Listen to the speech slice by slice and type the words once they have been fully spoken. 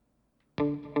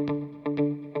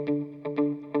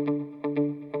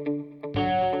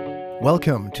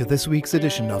Welcome to this week's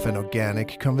edition of An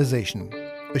Organic Conversation,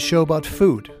 a show about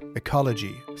food,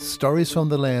 ecology, stories from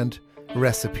the land,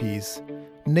 recipes,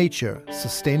 nature,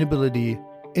 sustainability,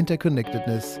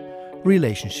 interconnectedness,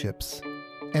 relationships,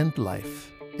 and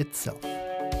life itself.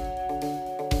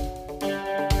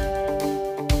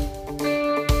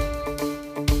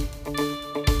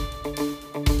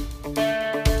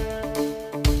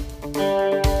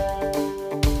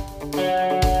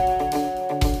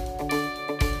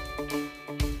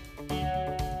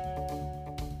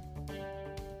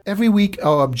 Every week,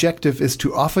 our objective is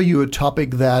to offer you a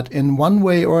topic that, in one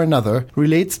way or another,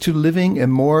 relates to living a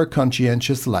more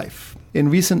conscientious life. In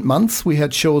recent months, we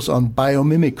had shows on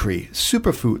biomimicry,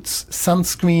 superfoods,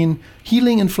 sunscreen,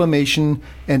 healing inflammation,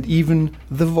 and even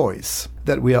the voice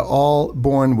that we are all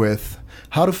born with,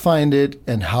 how to find it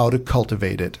and how to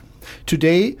cultivate it.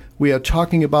 Today, we are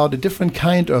talking about a different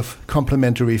kind of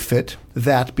complementary fit,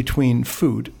 that between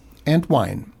food and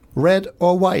wine. Red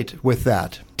or white with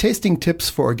that. Tasting tips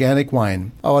for organic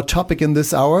wine. Our topic in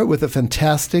this hour with a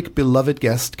fantastic, beloved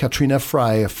guest, Katrina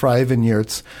Fry of Fry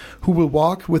Vineyards, who will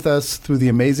walk with us through the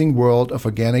amazing world of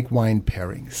organic wine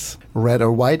pairings. Red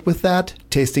or white with that.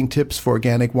 Tasting tips for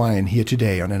organic wine here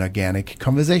today on An Organic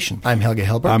Conversation. I'm Helge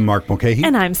Hellberg. I'm Mark Mulcahy.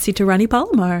 And I'm Sita Rani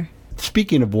Palomar.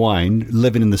 Speaking of wine,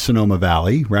 living in the Sonoma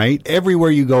Valley, right? Everywhere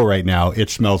you go right now,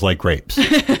 it smells like grapes.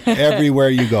 Everywhere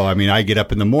you go. I mean, I get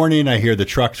up in the morning, I hear the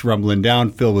trucks rumbling down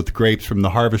filled with grapes from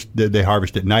the harvest. They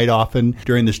harvest at night often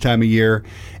during this time of year,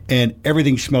 and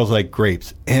everything smells like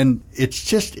grapes. And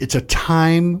it's a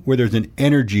time where there's an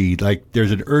energy, like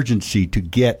there's an urgency to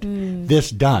get this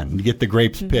done, to get the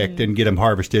grapes picked and get them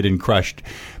harvested and crushed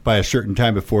by a certain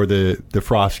time before the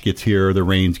frost gets here or the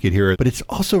rains get here. But it's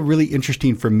also really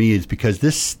interesting for me is because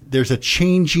there's a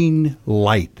changing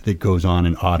light that goes on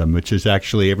in autumn, which is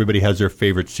actually, everybody has their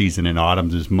favorite season, and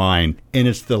autumn's is mine. And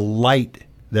it's the light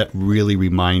that really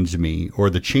reminds me, or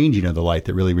the changing of the light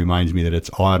that really reminds me that it's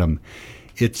autumn.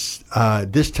 It's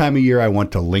this time of year I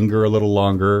want to linger a little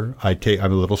longer. I'm a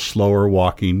little slower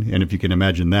walking, and if you can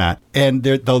imagine that. And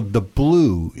the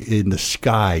blue in the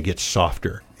sky gets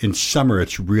softer. In summer,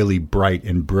 it's really bright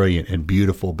and brilliant and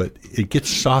beautiful, but it gets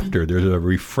softer. There's a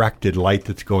refracted light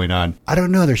that's going on. I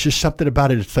don't know. There's just something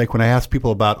about it. It's like when I ask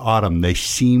people about autumn, they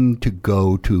seem to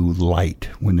go to light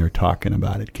when they're talking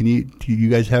about it. Do you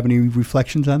guys have any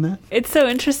reflections on that? It's so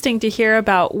interesting to hear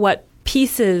about what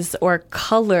pieces or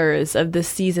colors of the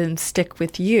season stick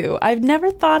with you. I've never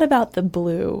thought about the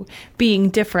blue being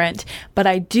different, but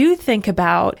I do think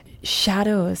about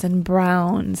shadows and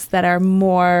browns that are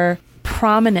more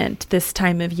prominent this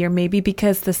time of year, maybe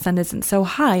because the sun isn't so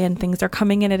high and things are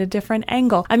coming in at a different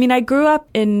angle. I mean, I grew up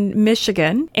in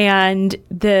Michigan, and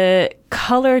the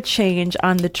color change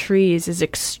on the trees is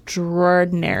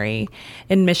extraordinary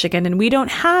in Michigan, and we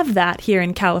don't have that here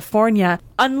in California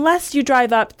unless you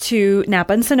drive up to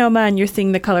Napa and Sonoma and you're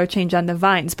seeing the color change on the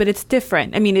vines, but it's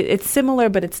different. I mean, it's similar,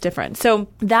 but it's different. So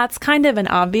that's kind of an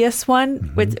obvious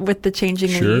one with the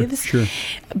changing leaves. Sure.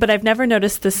 But I've never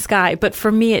noticed the sky. But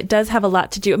for me, it does have a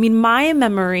lot to do. I mean, my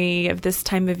memory of this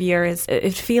time of year is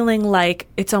it feeling like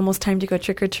it's almost time to go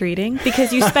trick-or-treating,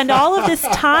 because you spend all of this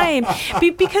time,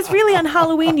 because really on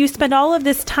Halloween, you spend all of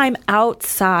this time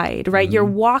outside, right? You're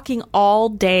walking all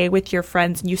day with your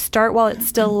friends, and you start while it's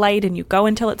still light and you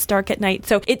go until it's dark at night.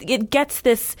 So it gets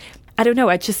this, I don't know,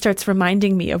 it just starts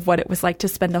reminding me of what it was like to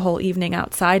spend the whole evening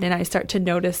outside. And I start to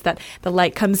notice that the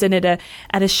light comes in at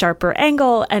a sharper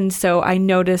angle. And so I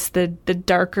notice the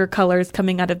darker colors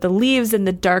coming out of the leaves and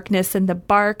the darkness in the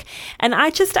bark. And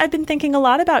I've been thinking a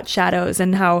lot about shadows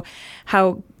and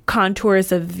how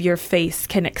contours of your face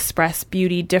can express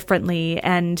beauty differently.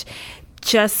 And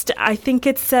I think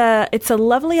it's a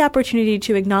lovely opportunity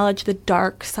to acknowledge the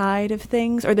dark side of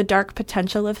things, or the dark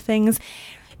potential of things.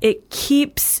 It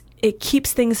keeps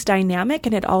things dynamic,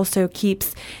 and it also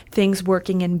keeps things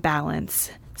working in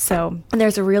balance. So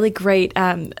there's a really great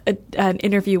an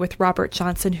interview with Robert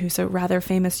Johnson, who's a rather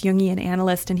famous Jungian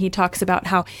analyst, and he talks about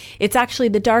how it's actually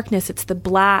the darkness, it's the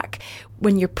black.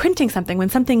 When you're printing something, when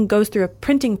something goes through a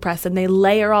printing press and they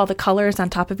layer all the colors on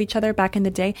top of each other back in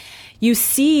the day, you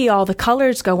see all the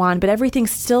colors go on, but everything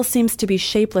still seems to be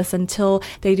shapeless until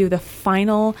they do the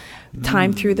final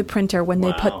time through the printer when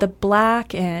they put the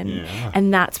black in. Yeah.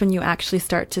 And that's when you actually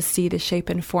start to see the shape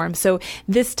and form. So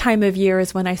this time of year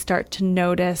is when I start to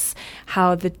notice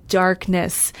how the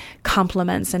darkness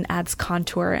complements and adds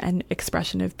contour and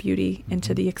expression of beauty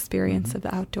into the experience of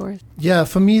the outdoors. Yeah,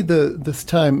 for me, this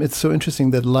time, it's so interesting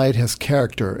interesting that light has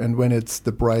character, and when it's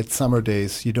the bright summer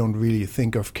days, you don't really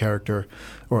think of character,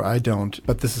 or I don't.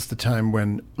 But this is the time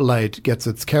when light gets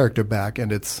its character back,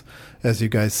 and it's, as you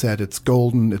guys said, it's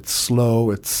golden, it's slow,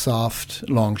 it's soft,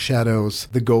 long shadows.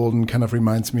 The golden kind of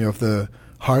reminds me of the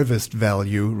harvest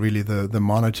value, really the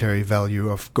monetary value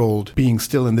of gold being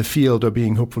still in the field or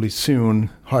being hopefully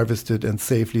soon harvested and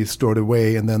safely stored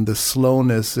away. And then the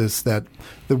slowness is that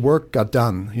the work got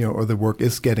done, or the work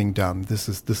is getting done. This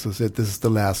is it. This is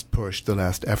the last push, the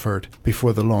last effort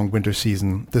before the long winter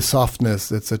season. The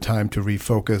softness, it's a time to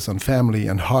refocus on family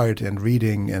and heart and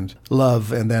reading and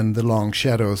love. And then the long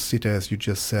shadows, Sita, as you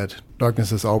just said,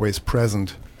 darkness is always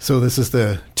present. So this is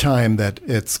the time that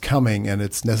it's coming and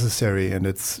it's necessary, and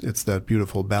it's that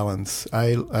beautiful balance.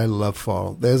 I love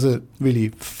fall. There's a really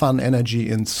fun energy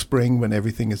in spring when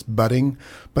everything is budding,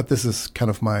 but this is kind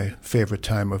of my favorite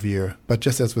time of year. But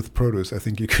just as with produce, I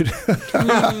think you could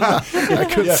I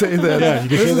could say that. Yeah, you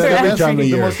can say that every time of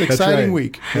year. The most exciting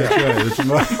week. That's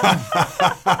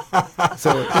right.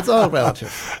 So it's all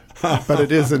relative. But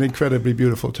it is an incredibly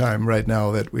beautiful time right now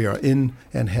that we are in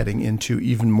and heading into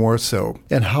even more so.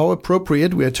 And how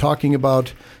appropriate, we are talking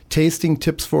about tasting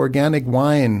tips for organic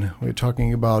wine. We're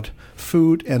talking about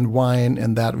food and wine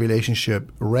and that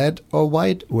relationship. Red or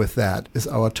white with that is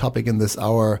our topic in this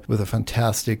hour with a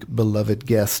fantastic, beloved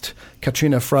guest,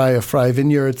 Katrina Fry of Fry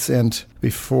Vineyards. And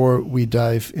before we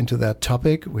dive into that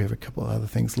topic, we have a couple of other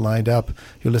things lined up.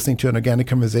 You're listening to An Organic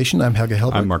Conversation. I'm Helge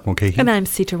Helbert. I'm Mark Mulcahy. And I'm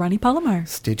Sita Rani Palomar.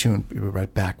 Stay tuned. We'll be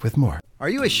right back with more. Are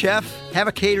you a chef, have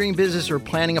a catering business, or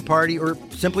planning a party, or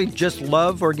simply just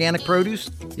love organic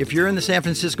produce? If you're in the San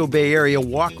Francisco Bay Area,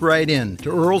 walk right in to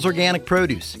Earl's Organic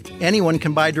Produce. Anyone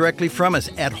can buy directly from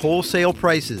us at wholesale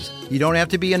prices. You don't have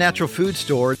to be a natural food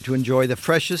store to enjoy the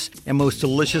freshest and most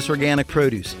delicious organic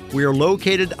produce. We are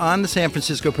located on the San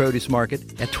Francisco Produce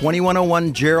Market at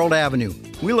 2101 Gerald Avenue.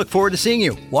 We look forward to seeing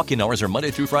you. Walk-in hours are Monday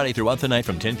through Friday throughout the night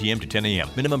from 10 p.m. to 10 a.m.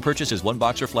 Minimum purchase is 1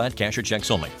 box or flat, cash or checks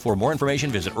only. For more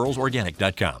information, visit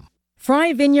earlsorganic.com.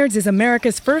 Fry Vineyards is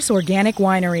America's first organic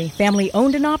winery, family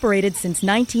owned and operated since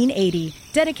 1980.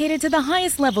 Dedicated to the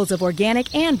highest levels of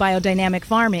organic and biodynamic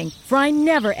farming, Fry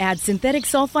never adds synthetic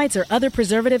sulfites or other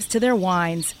preservatives to their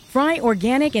wines. Fry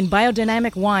organic and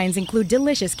biodynamic wines include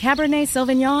delicious Cabernet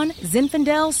Sauvignon,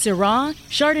 Zinfandel, Syrah,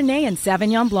 Chardonnay, and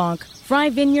Sauvignon Blanc. Fry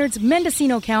Vineyards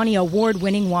Mendocino County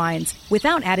award-winning wines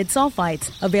without added sulfites.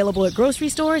 Available at grocery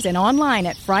stores and online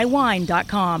at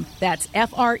frywine.com. That's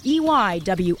FREYWINE.com.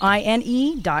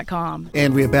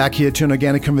 And we are back here to An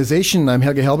Organic Conversation. I'm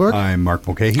Helge Helbert. I'm Mark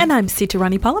Mulcahy. And I'm Sita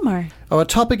Rani Palomar. Our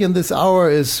topic in this hour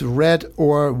is red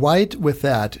or white with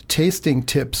that. Tasting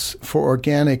tips for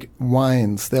organic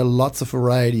wines. There are lots of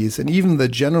varieties, and even the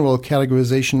general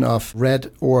categorization of red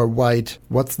or white.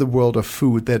 What's the world of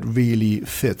food that really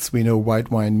fits? We know white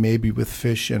wine may be with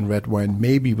fish and red wine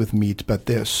may be with meat, but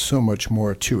there's so much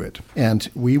more to it. And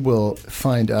we will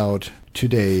find out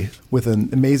today with an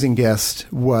amazing guest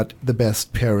what the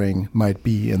best pairing might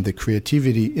be and the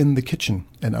creativity in the kitchen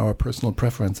and our personal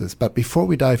preferences. But before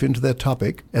we dive into that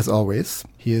topic, as always,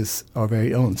 here's our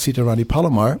very own Sita Rani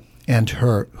Palomar and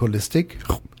her holistic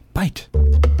bite.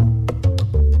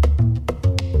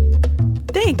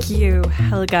 Thank you,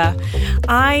 Helga.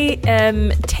 I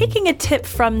am taking a tip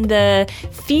from the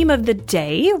theme of the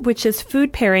day, which is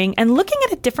food pairing, and looking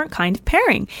at a different kind of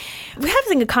pairing. We were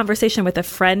having a conversation with a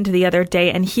friend the other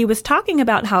day, and he was talking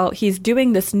about how he's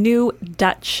doing this new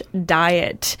Dutch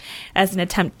diet as an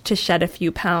attempt to shed a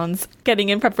few pounds, getting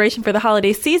in preparation for the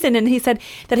holiday season. And he said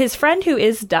that his friend who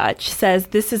is Dutch says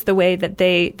this is the way that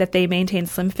they maintain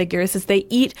slim figures, is they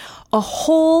eat a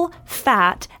whole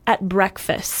fat at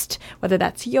breakfast, whether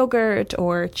that's yogurt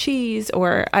or cheese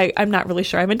or I'm not really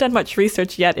sure. I haven't done much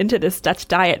research yet into this Dutch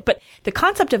diet, but the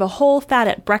concept of a whole fat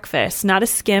at breakfast, not a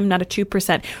skim, not a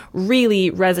 2%, really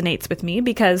resonates with me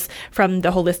because from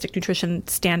the holistic nutrition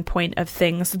standpoint of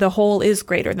things, the whole is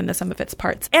greater than the sum of its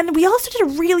parts. And we also did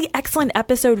a really excellent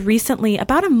episode recently,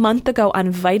 about a month ago,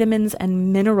 on vitamins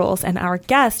and minerals, and our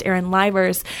guest, Erin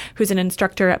Livers, who's an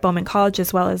instructor at Bowman College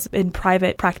as well as in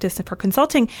private practice for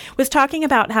consulting, was talking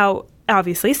about how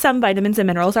obviously some vitamins and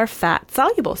minerals are fat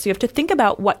soluble. So you have to think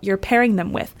about what you're pairing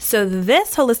them with. So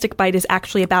this holistic bite is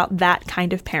actually about that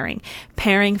kind of pairing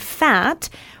fat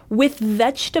with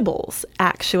vegetables,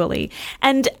 actually.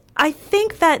 And I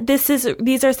think that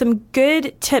these are some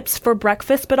good tips for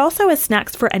breakfast, but also as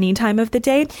snacks for any time of the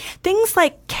day. Things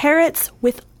like carrots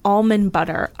with almond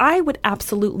butter. I would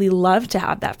absolutely love to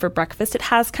have that for breakfast. It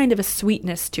has kind of a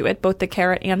sweetness to it, both the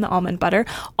carrot and the almond butter.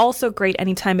 Also great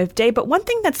any time of day. But one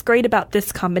thing that's great about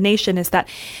this combination is that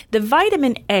the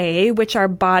vitamin A, which our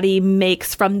body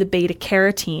makes from the beta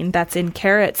carotene that's in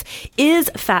carrots, is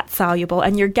fat soluble,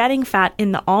 and you're getting fat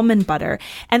in the almond butter.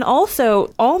 And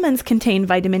also, almonds contain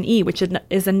vitamin E, which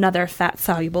is another fat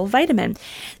soluble vitamin.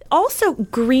 Also,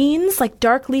 greens like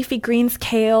dark leafy greens,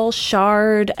 kale,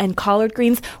 chard, and collard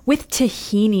greens with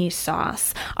tahini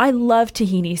sauce. I love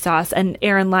tahini sauce, and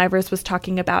Aaron Livers was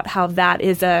talking about how that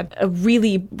is a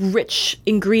really rich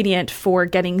ingredient for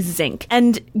getting zinc.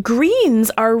 And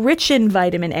greens are rich in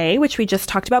vitamin A, which we just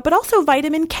talked about, but also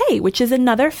vitamin K, which is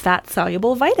another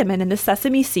fat-soluble vitamin. And the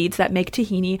sesame seeds that make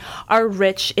tahini are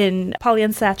rich in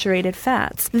polyunsaturated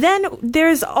fats. Then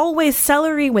there's always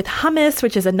celery with hummus,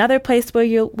 which is another place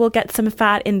where we'll get some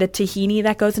fat in the tahini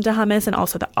that goes into hummus, and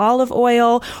also the olive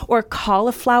oil, or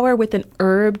cauliflower with an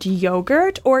herbed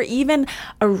yogurt, or even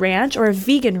a ranch or a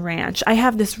vegan ranch. I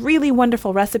have this really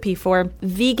wonderful recipe for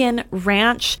vegan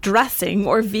ranch dressing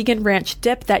or vegan ranch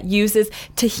dip that uses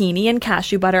tahini and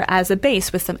cashew butter as a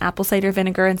base, with some apple cider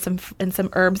vinegar and some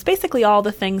herbs, basically all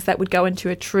the things that would go into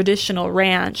a traditional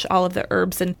ranch, all of the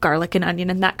herbs and garlic and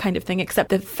onion and that kind of thing, except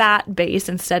the fat base,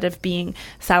 instead of being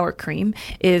sour cream,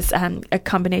 is a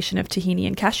combination of tahini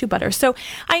and cashew butter. So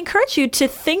I encourage you to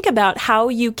think about how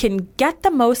you can get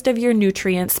the most of your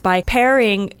nutrients by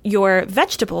pairing your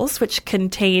vegetables, which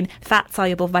contain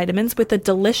fat-soluble vitamins, with a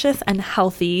delicious and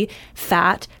healthy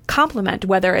fat complement,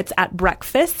 whether it's at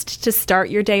breakfast to start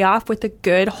your day off with a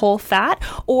good whole fat,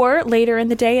 or later in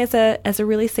the day as a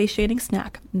really satiating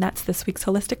snack. And that's this week's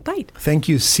Holistic Bite. Thank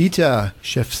you, Sita,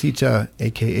 Chef Sita,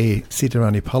 a.k.a. Sita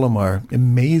Rani Palomar.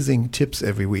 Amazing tips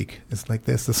every week. It's like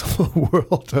there's this whole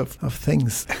world of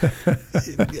things.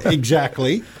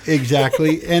 Exactly.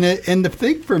 And the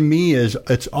thing for me is,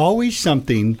 it's always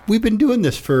something. We've been doing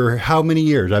this for how many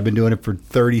years? I've been doing it for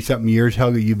 30-something years.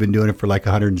 Helga, you've been doing it for like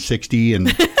 160.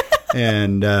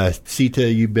 And Sita,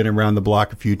 you've been around the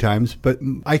block a few times. But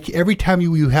every time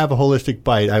you have a Holistic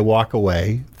Bite, I walk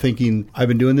away thinking, I've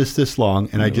been doing this long,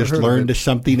 and I just learned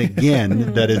something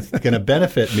again that is going to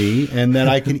benefit me and that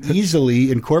I can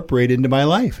easily incorporate into my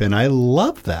life. And I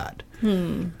love that.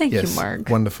 Thank you, Mark.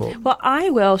 Wonderful. Well,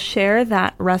 I will share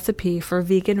that recipe for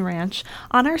vegan ranch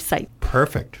on our site.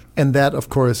 Perfect. And that, of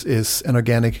course, is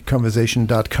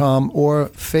anorganicconversation.com or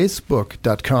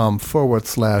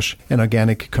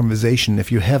facebook.com/anorganicconversation.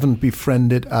 If you haven't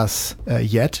befriended us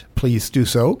yet, please do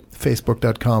so.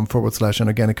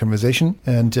 facebook.com/anorganicconversation.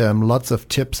 And lots of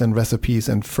tips and recipes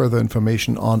and further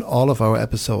information on all of our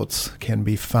episodes can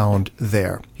be found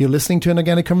there. You're listening to An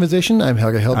Organic Conversation. I'm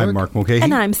Helga Hellberg. I'm Mark Mulcahy.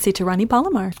 And I'm Sita Rani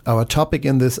Palomar. Our topic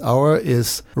in this hour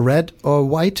is red or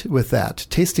white with that.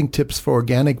 Tasting tips for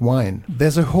organic wine.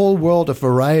 There's a whole world of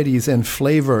varieties and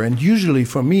flavor, and usually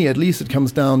for me at least it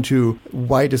comes down to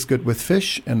white is good with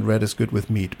fish and red is good with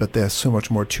meat, but there's so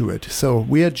much more to it. So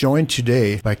we are joined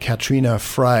today by Katrina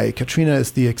Fry. Katrina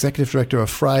is the executive director of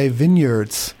Fry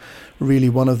Vineyards, really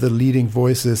one of the leading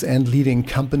voices and leading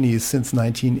companies since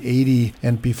 1980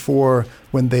 and before,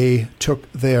 when they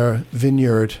took their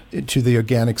vineyard to the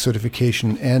organic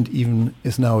certification, and even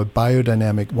is now a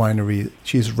biodynamic winery.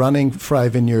 She's running Fry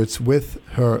Vineyards with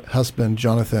her husband,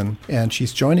 Jonathan, and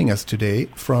she's joining us today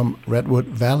from Redwood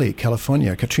Valley,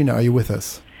 California. Katrina, are you with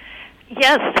us?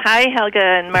 Yes. Hi, Helga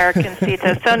and Mark and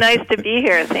Sita. So nice to be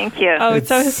here. Thank you. Oh, it's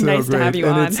so nice great. to have you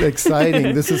and on. It's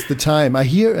exciting. This is the time. I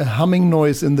hear a humming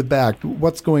noise in the back.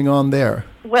 What's going on there?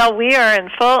 Well, we are in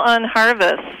full-on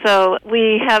harvest. So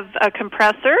we have a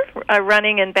compressor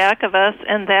running in back of us,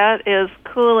 and that is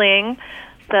cooling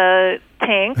the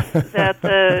tanks that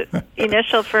the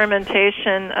initial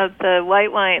fermentation of the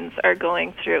white wines are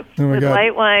going through. With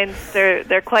white wines,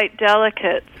 they're quite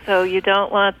delicate, so you don't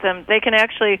want them. They can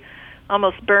actually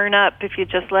almost burn up if you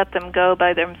just let them go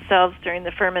by themselves during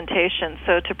the fermentation.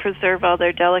 So to preserve all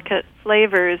their delicate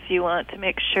flavors, you want to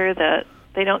make sure that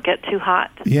they don't get too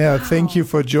hot. Yeah, thank you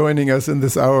for joining us in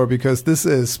this hour, because this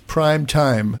is prime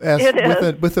time.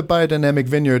 With a biodynamic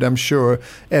vineyard, I'm sure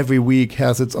every week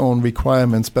has its own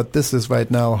requirements, but this is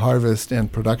right now harvest and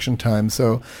production time.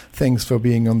 So thanks for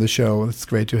being on the show. It's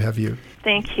great to have you.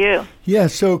 Thank you. Yeah,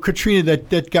 so Katrina,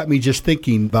 that got me just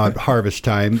thinking about harvest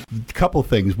time. A couple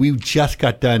things. We just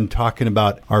got done talking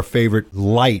about our favorite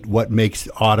light, what makes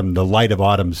autumn, the light of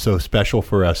autumn, so special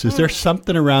for us. Is there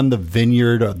something around the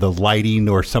vineyard, or the lighting,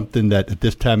 or something that at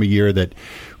this time of year that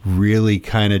really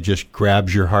kind of just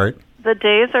grabs your heart? The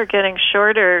days are getting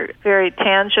shorter very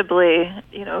tangibly.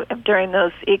 During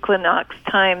those equinox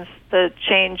times, the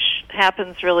change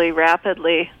happens really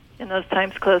rapidly in those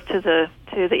times close to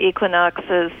the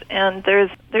equinoxes, and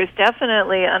there's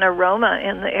definitely an aroma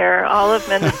in the air. All of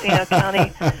Mendocino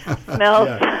County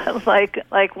smells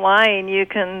like wine. You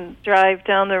can drive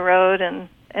down the road and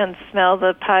smell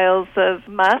the piles of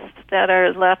must that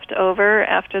are left over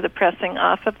after the pressing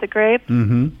off of the grape,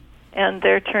 and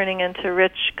they're turning into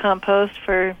rich compost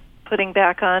for putting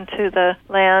back onto the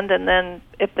land. And then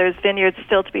if there's vineyards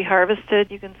still to be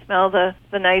harvested, you can smell the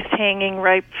nice hanging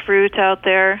ripe fruit out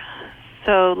there.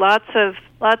 So lots of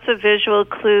visual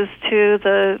clues too.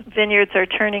 The vineyards are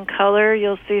turning color.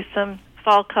 You'll see some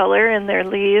fall color in their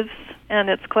leaves, and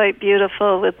it's quite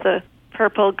beautiful with the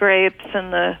purple grapes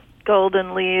and the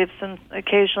golden leaves and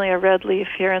occasionally a red leaf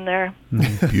here and there.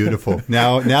 Beautiful.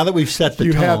 Now that we've set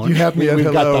the tone, you have me at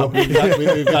hello.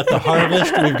 We've got the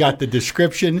harvest, we've got the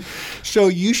description. So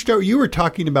you were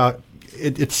talking about,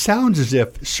 it sounds as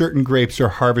if certain grapes are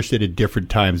harvested at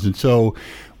different times, and so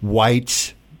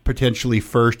whites potentially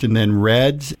first and then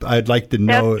reds. I'd like to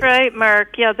know. That's right,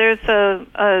 Mark. Yeah, there's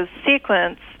a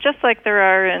sequence, just like there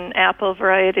are in apple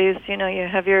varieties. You know, you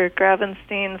have your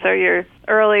Gravensteins are your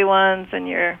early ones, and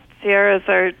your Sierras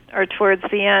are towards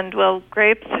the end. Well,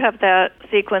 grapes have that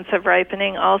sequence of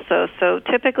ripening also. So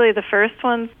typically the first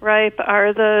ones ripe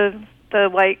are the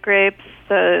white grapes,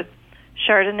 the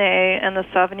Chardonnay and the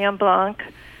Sauvignon Blanc.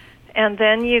 And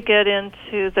then you get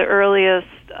into the earliest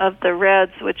of the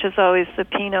reds, which is always the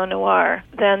Pinot Noir.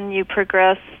 Then you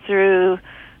progress through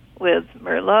with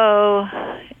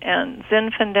Merlot and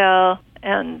Zinfandel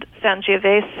and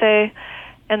Sangiovese.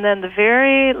 And then the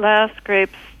very last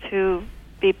grapes to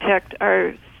be picked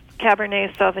are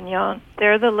Cabernet Sauvignon.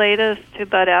 They're the latest to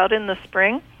bud out in the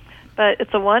spring, but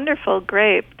it's a wonderful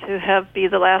grape to be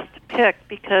the last to pick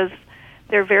because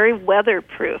they're very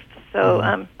weatherproof.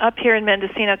 So up here in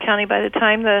Mendocino County, by the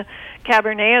time the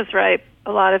Cabernet is ripe,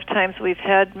 a lot of times we've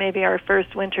had maybe our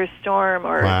first winter storm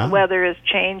or the weather is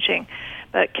changing.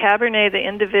 But Cabernet, the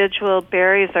individual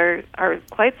berries are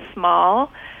quite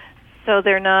small, so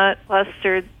they're not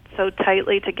clustered so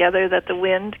tightly together that the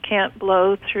wind can't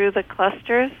blow through the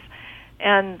clusters.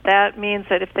 And that means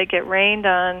that if they get rained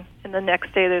on and the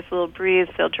next day there's a little breeze,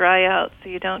 they'll dry out, so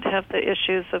you don't have the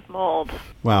issues of mold.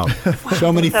 Wow.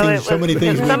 So many things we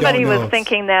don't know. Somebody was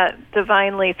thinking that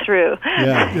divinely through.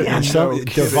 Yeah.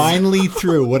 Divinely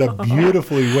through. What a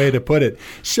beautiful way to put it.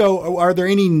 So are there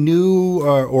any new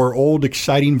or old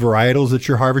exciting varietals that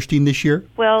you're harvesting this year?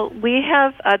 Well, we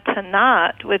have a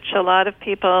Tannat, which a lot of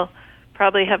people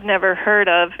probably have never heard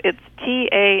of. It's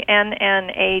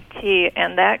Tannat,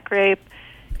 and that grape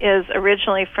is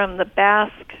originally from the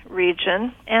Basque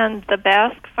region, and the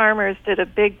Basque farmers did a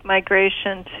big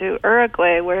migration to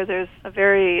Uruguay, where there's a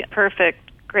very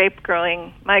perfect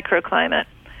grape-growing microclimate.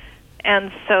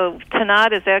 And so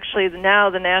Tannat is actually now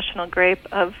the national grape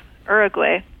of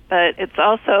Uruguay, but it's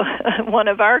also one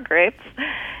of our grapes,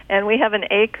 and we have an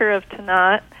acre of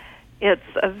Tannat. It's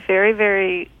a very,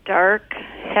 very dark,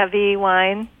 heavy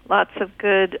wine, lots of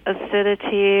good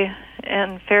acidity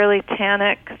and fairly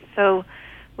tannic, so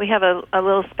we have a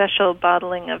little special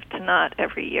bottling of Tannat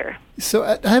every year. So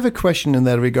I have a question in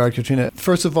that regard, Katrina.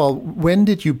 First of all, when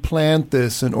did you plant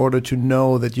this in order to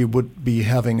know that you would be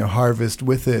having a harvest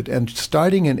with it? And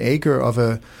starting an acre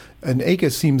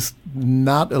seems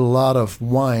not a lot of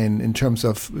wine in terms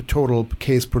of total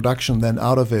case production then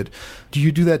out of it. Do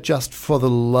you do that just for the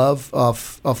love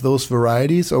of those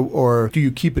varieties, or do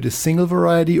you keep it a single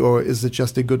variety, or is it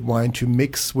just a good wine to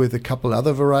mix with a couple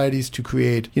other varieties to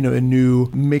create, a new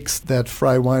mix that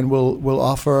Frei Wine will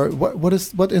offer?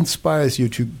 What inspires you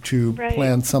to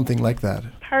plan something like that?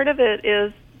 Part of it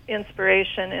is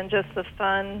inspiration and just the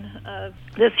fun of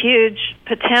this huge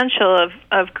potential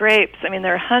of grapes. I mean,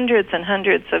 there are hundreds and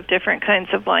hundreds of different kinds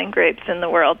of wine grapes in the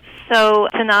world. So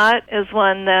Tannat is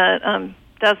one that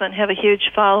doesn't have a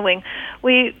huge following.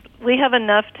 We have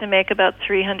enough to make about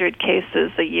 300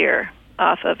 cases a year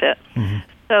off of it. Mm-hmm.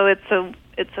 So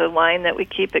it's a wine that we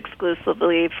keep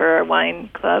exclusively for our wine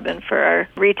club and for our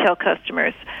retail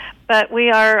customers. But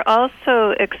we are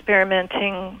also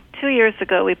experimenting. 2 years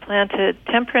ago, we planted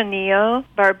Tempranillo,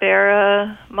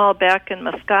 Barbera, Malbec, and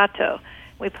Moscato.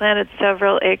 We planted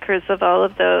several acres of all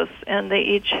of those, and they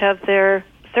each have their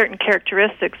certain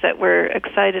characteristics that we're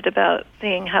excited about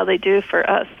seeing how they do for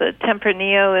us. The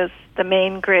Tempranillo is the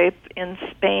main grape in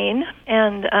Spain,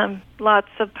 and lots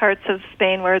of parts of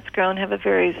Spain where it's grown have a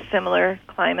very similar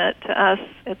climate to us.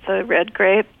 It's a red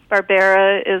grape.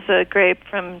 Barbera is a grape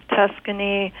from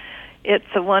Tuscany. It's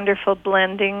a wonderful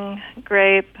blending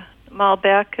grape.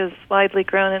 Malbec is widely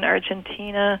grown in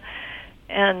Argentina,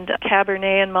 and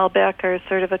Cabernet and Malbec are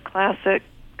sort of a classic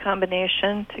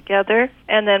combination together.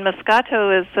 And then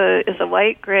Moscato is a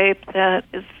white grape that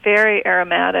is very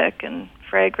aromatic and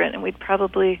fragrant, and we'd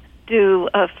probably do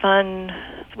a fun,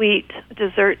 sweet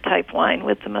dessert-type wine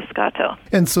with the Moscato.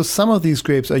 And so some of these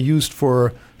grapes are used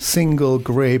for single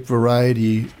grape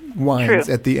variety wines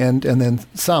True. at the end, and then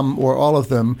some or all of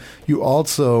them you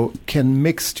also can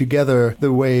mix together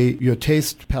the way your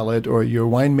taste palette or your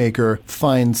winemaker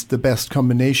finds the best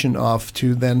combination of,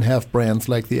 to then have brands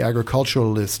like the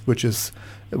Agriculturalist, which is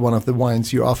one of the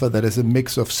wines you offer that is a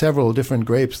mix of several different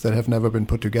grapes that have never been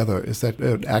put together. Is that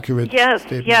an accurate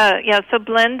statement? Yeah. So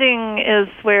blending is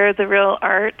where the real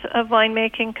art of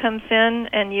winemaking comes in,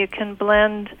 and you can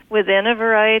blend within a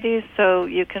variety. So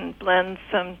you can blend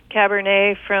some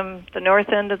Cabernet from the north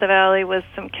end of the valley with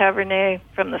some Cabernet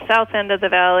from the south end of the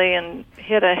valley and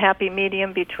hit a happy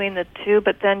medium between the two.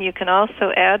 But then you can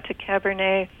also add to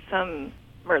Cabernet some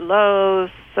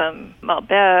Merlot, some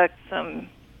Malbec, some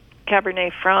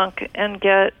Cabernet Franc, and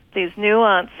get these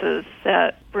nuances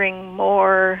that bring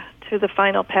more to the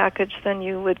final package than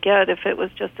you would get if it was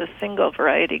just a single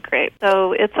variety grape.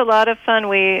 So it's a lot of fun.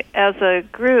 We, as a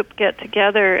group, get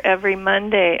together every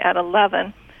Monday at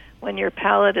 11 when your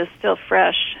palate is still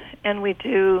fresh, and we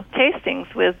do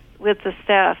tastings with the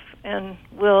staff, and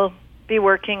we'll be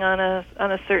working on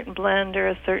a certain blend or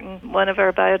a certain one of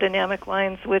our biodynamic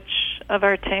wines, which of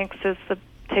our tanks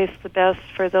tastes the best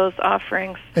for those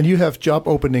offerings. And you have job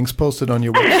openings posted on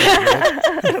your website,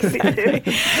 right? We do.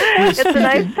 It's a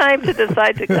nice time to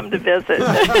decide to come to visit.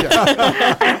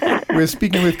 We're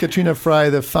speaking with Katrina Fry,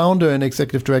 the founder and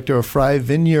executive director of Fry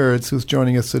Vineyards, who's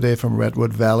joining us today from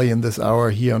Redwood Valley in this hour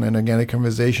here on An Organic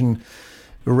Conversation.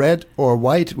 Red or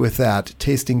white with that,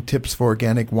 tasting tips for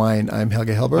organic wine. I'm Helge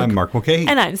Hellberg. I'm Mark Mulcahy.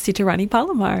 And I'm Sita Rani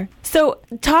Palomar. So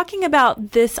talking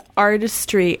about this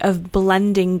artistry of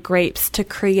blending grapes to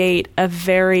create a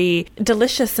very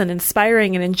delicious and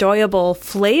inspiring and enjoyable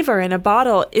flavor in a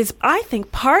bottle is, I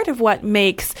think, part of what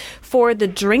makes for the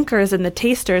drinkers and the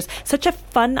tasters such a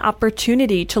fun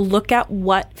opportunity to look at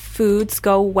what foods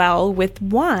go well with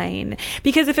wine.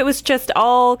 Because if it was just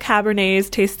all Cabernets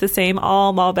taste the same,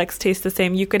 all Malbecs taste the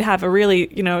same, you could have a really,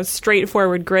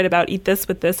 straightforward grid about eat this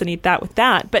with this and eat that with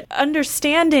that. But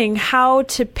understanding how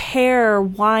to pair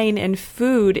wine and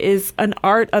food is an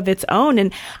art of its own.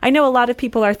 And I know a lot of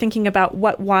people are thinking about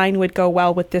what wine would go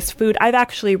well with this food. I've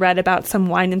actually read about some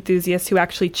wine enthusiasts who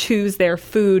actually choose their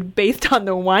food based on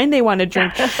the wine they want to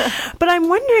drink. But I'm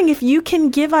wondering if you can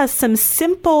give us some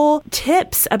simple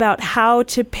tips about how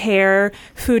to pair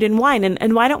food and wine.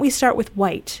 And why don't we start with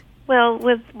white? Well,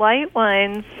 with white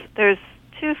wines, there's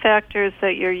two factors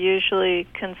that you're usually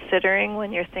considering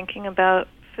when you're thinking about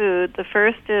food. The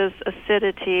first is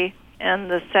acidity, and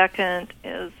the second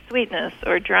is sweetness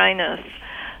or dryness.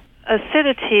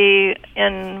 Acidity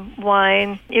in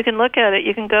wine, you can look at it,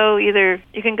 you can go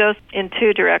in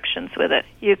two directions with it.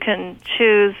 You can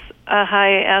choose a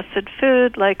high acid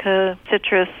food like a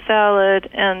citrus salad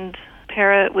and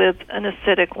pair it with an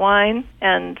acidic wine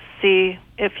and see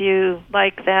if you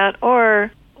like that.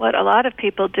 Or what a lot of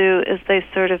people do is they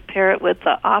sort of pair it with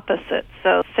the opposite.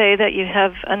 So say that you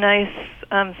have a nice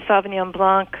Sauvignon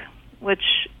Blanc,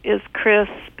 which is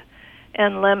crisp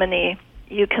and lemony.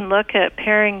 You can look at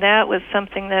pairing that with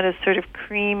something that is sort of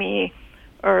creamy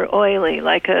or oily,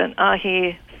 like an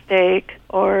ahi steak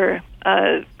or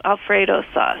Alfredo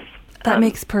sauce. That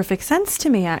makes perfect sense to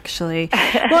me, actually.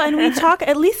 Well, and we talk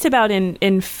at least about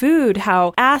in food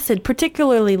how acid,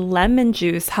 particularly lemon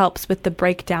juice, helps with the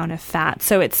breakdown of fat.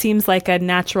 So it seems like a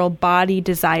natural body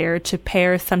desire to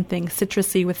pair something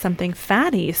citrusy with something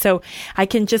fatty. So I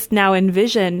can just now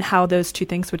envision how those two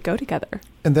things would go together.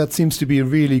 And that seems to be a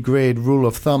really great rule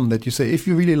of thumb that you say, if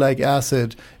you really like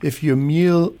acid, if your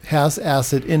meal has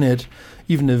acid in it,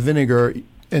 even a vinegar,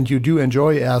 and you do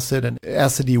enjoy acid, and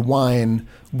acidy wine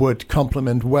would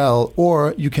complement well,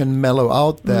 or you can mellow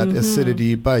out that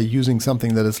acidity by using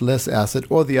something that is less acid,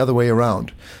 or the other way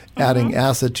around, adding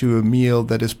acid to a meal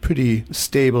that is pretty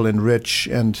stable and rich.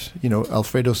 And,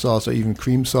 Alfredo sauce or even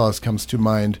cream sauce comes to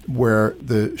mind, where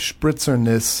the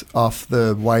spritzerness of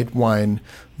the white wine,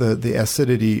 the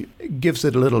acidity, gives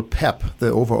it a little pep,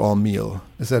 the overall meal.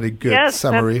 Is that a good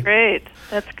summary? Yes,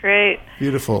 that's great.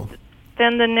 Beautiful.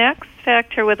 Then the next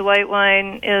factor with white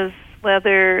wine is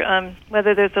whether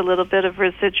there's a little bit of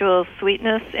residual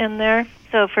sweetness in there.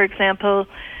 So, for example,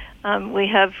 we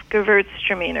have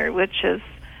Gewürztraminer, which is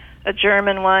a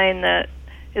German wine that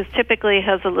typically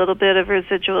has a little bit of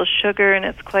residual sugar, and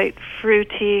it's quite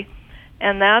fruity,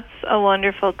 and that's a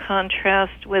wonderful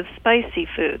contrast with spicy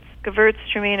foods.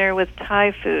 Gewürztraminer with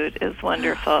Thai food is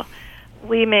wonderful.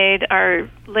 we made our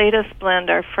latest blend,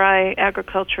 our Frey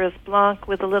Agriculturist Blanc,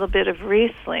 with a little bit of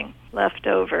Riesling left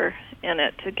over in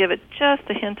it to give it just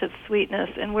a hint of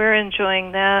sweetness. And we're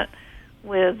enjoying that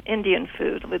with Indian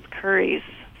food, with curries.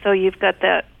 So you've got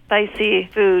that spicy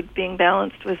food being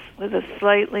balanced with a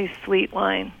slightly sweet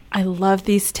wine. I love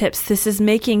these tips. This is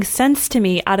making sense to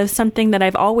me out of something that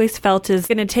I've always felt is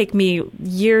going to take me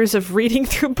years of reading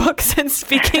through books and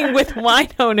speaking with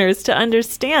wine owners to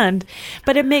understand.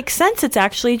 But it makes sense. It's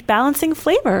actually balancing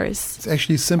flavors. It's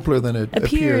actually simpler than it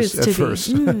appears at first.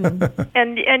 And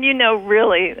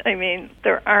really,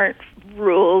 there aren't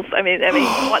rules.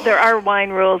 There are wine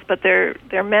rules, but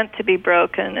they're meant to be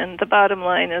broken, and the bottom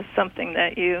line is something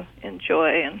that you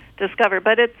enjoy and discover.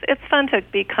 But it's fun to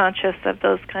be conscious of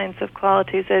those kinds of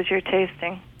qualities as you're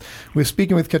tasting. We're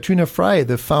speaking with Katrina Frey,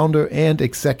 the founder and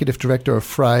executive director of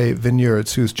Frey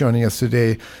Vineyards, who's joining us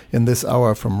today in this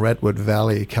hour from Redwood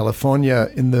Valley, California,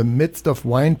 in the midst of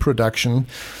wine production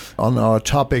on our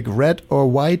topic, Red or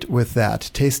White with That,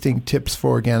 tasting tips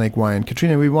for organic wine.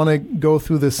 Katrina, we want to go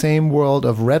through the same world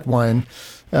of red wine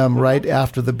right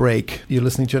after the break. You're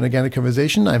listening to An Organic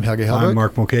Conversation. I'm Helge Hellberg. I'm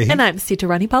Mark Mulcahy. And I'm Sita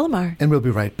Rani Palomar. And we'll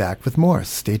be right back with more.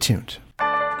 Stay tuned.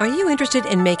 Are you interested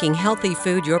in making healthy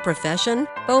food your profession?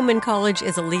 Bowman College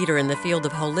is a leader in the field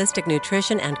of holistic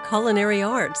nutrition and culinary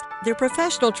arts. Their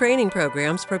professional training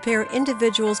programs prepare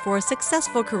individuals for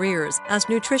successful careers as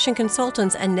nutrition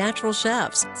consultants and natural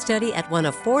chefs. Study at one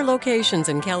of 4 locations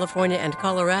in California and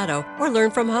Colorado, or learn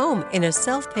from home in a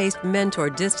self-paced mentor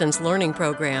distance learning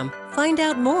program. Find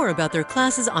out more about their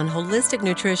classes on holistic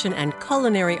nutrition and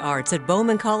culinary arts at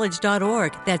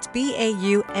bowmancollege.org. That's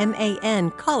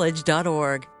BAUMAN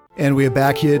college.org. And we are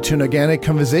back here to An Organic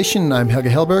Conversation. I'm Helge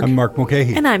Hellberg. I'm Mark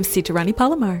Mulcahy. And I'm Sita Rani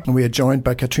Palomar. And we are joined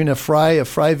by Katrina Frey of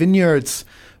Frey Vineyards,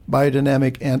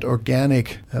 biodynamic and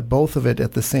organic, both of it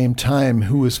at the same time,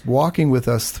 who is walking with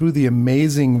us through the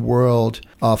amazing world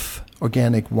of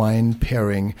organic wine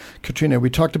pairing. Katrina, we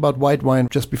talked about white wine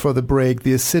just before the break,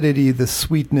 the acidity, the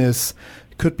sweetness,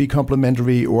 could be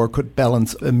complementary or could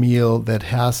balance a meal that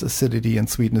has acidity and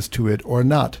sweetness to it or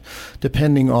not,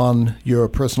 depending on your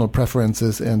personal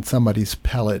preferences and somebody's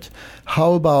palate.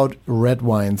 How about red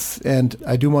wines? And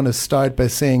I do want to start by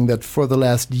saying that for the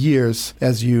last years,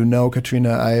 as you know,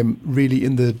 Katrina, I am really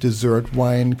in the dessert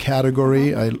wine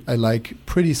category. I like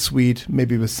pretty sweet,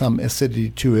 maybe with some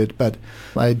acidity to it, but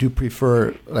I do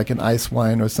prefer like an ice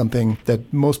wine or something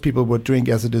that most people would drink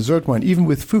as a dessert wine, even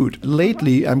with food.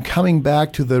 Lately, I'm coming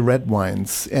back to the red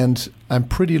wines, and I'm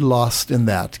pretty lost in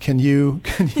that. Can you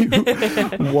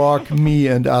walk me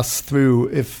and us through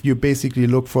if you basically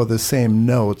look for the same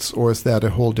notes, or is that a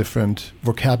whole different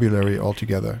vocabulary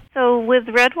altogether? So with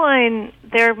red wine,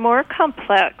 they're more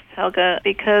complex, Helga,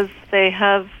 because they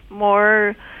have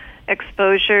more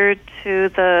exposure to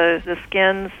the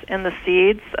skins and the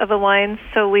seeds of a wine.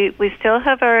 So we still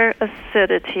have our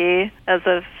acidity as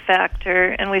a factor,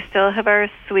 and we still have our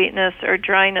sweetness or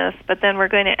dryness, but then we're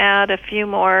going to add a few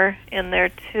more in there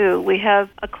too. We have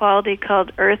a quality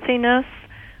called earthiness,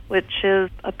 which is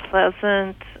a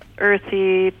pleasant,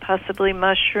 earthy, possibly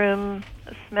mushroom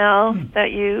smell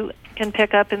that you can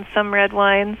pick up in some red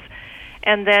wines.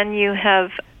 And then you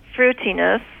have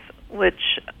fruitiness,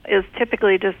 which is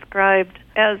typically described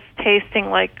as tasting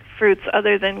like fruits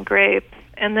other than grapes.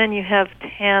 And then you have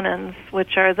tannins,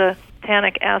 which are the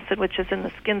tannic acid, which is in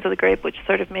the skins of the grape, which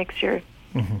sort of makes your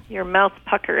mouth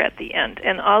pucker at the end.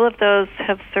 And all of those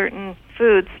have certain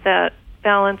foods that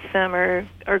balance them or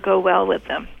go well with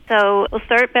them. So we'll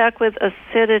start back with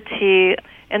acidity.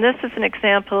 And this is an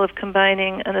example of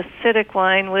combining an acidic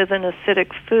wine with an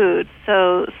acidic food.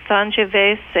 So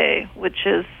Sangiovese, which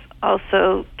is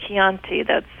also Chianti.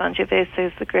 That Sangiovese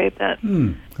is the grape that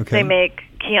they make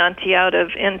Chianti out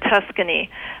of in Tuscany.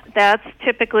 That's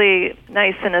typically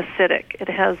nice and acidic. It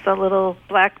has a little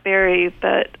blackberry,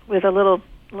 but with a little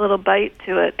bite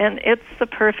to it. And it's the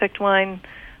perfect wine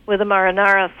with a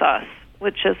marinara sauce,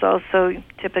 which is also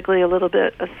typically a little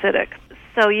bit acidic.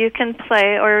 So you can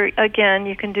play, or again,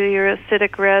 you can do your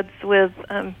acidic reds with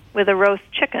a roast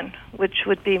chicken, which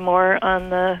would be more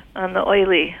on the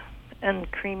oily and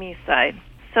creamy side.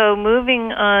 So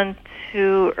moving on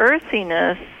to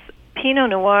earthiness, Pinot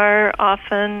Noir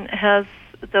often has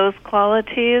those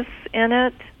qualities in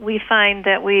it. We find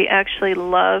that we actually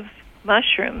love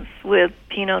mushrooms with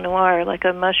Pinot Noir, like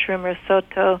a mushroom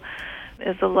risotto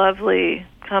is a lovely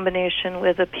combination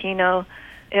with a Pinot.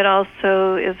 It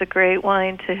also is a great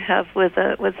wine to have with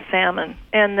salmon.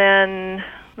 And then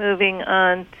moving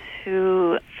on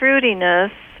to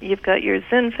fruitiness, you've got your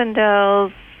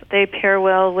Zinfandels. They pair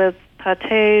well with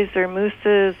pâtés or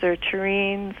mousses or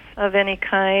terrines of any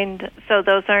kind. So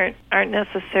those aren't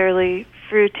necessarily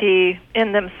fruity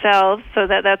in themselves, so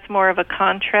that's more of a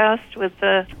contrast with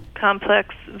the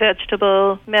complex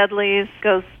vegetable medleys,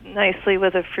 goes nicely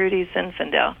with a fruity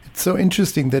Zinfandel. It's so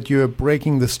interesting that you're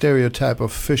breaking the stereotype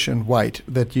of fish and white,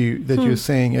 that you're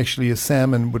saying actually a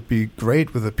salmon would be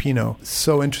great with a Pinot.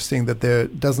 So interesting that there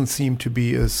doesn't seem to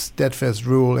be a steadfast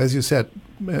rule. As you said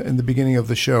in the beginning of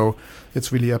the show,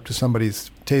 it's really up to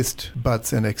somebody's taste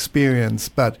buds and experience,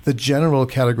 but the general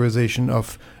categorization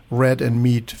of red and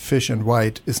meat, fish and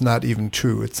white is not even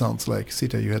true, it sounds like.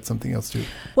 Sita, you had something else too.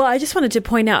 Well, I just wanted to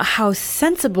point out how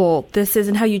sensible this is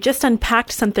and how you just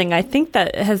unpacked something I think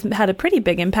that has had a pretty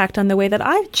big impact on the way that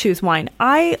I choose wine.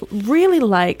 I really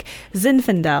like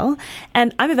Zinfandel,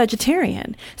 and I'm a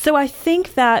vegetarian. So I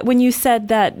think that when you said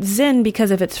that Zin,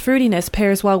 because of its fruitiness,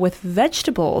 pairs well with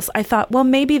vegetables, I thought, well,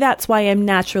 maybe that's why I'm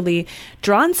naturally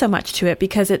drawn so much to it,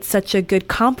 because it's such a good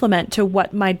complement to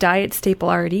what my diet staple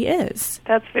already is.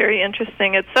 That's very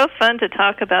interesting. It's so fun to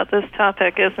talk about this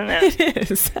topic, isn't it?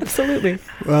 It is, absolutely.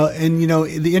 Well, and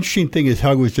the interesting thing is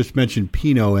Hug was just mentioned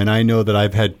Pinot, and I know that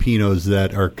I've had Pinots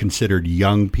that are considered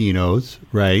young Pinots,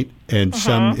 right? And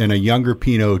and a younger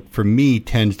Pinot, for me,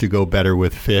 tends to go better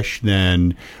with fish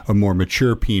than a more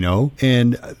mature Pinot.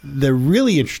 And the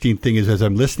really interesting thing is, as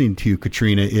I'm listening to you,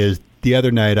 Katrina, is the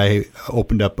other night I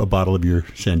opened up a bottle of your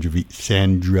Sangiovese.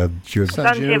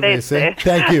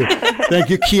 Thank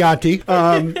you, Chianti.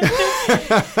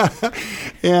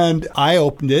 And I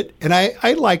opened it, and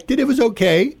I liked it. It was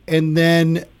okay. And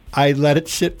then I let it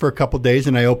sit for a couple of days,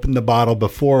 and I opened the bottle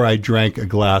before I drank a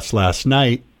glass last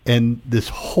night, and this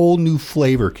whole new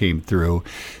flavor came through.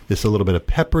 This a little bit of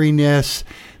pepperiness,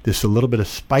 this a little bit of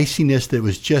spiciness that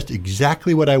was just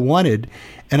exactly what I wanted.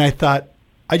 And I thought,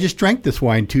 I just drank this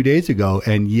wine 2 days ago,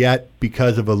 and yet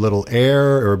because of a little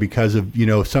air or because of,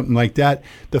 something like that,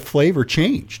 the flavor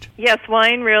changed. Yes,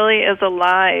 wine really is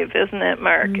alive, isn't it,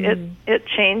 Mark? It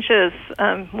changes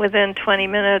within 20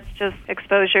 minutes, just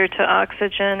exposure to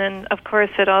oxygen. And, of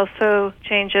course, it also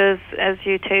changes as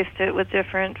you taste it with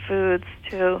different foods,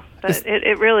 too. But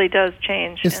it really does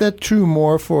change. Is that true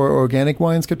more for organic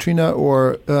wines, Katrina,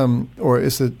 or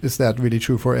is that really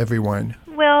true for every wine?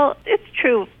 Well, it's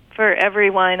true for every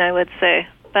wine, I would say.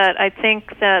 But I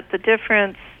think that the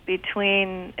difference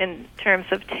between, in terms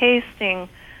of tasting,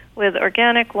 with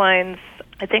organic wines,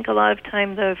 I think a lot of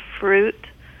time the fruit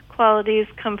qualities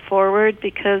come forward,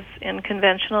 because in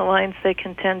conventional wines they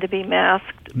can tend to be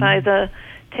masked by the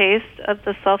taste of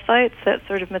the sulfites, that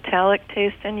sort of metallic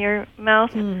taste in your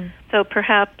mouth. So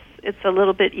perhaps it's a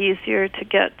little bit easier to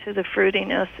get to the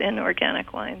fruitiness in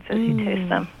organic wines as you taste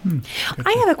them.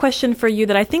 I have a question for you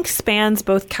that I think spans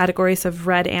both categories of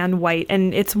red and white,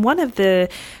 and it's one of the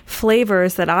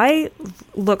flavors that I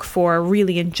look for,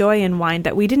 really enjoy in wine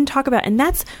that we didn't talk about, and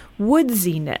that's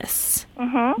woodsiness.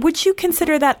 Would you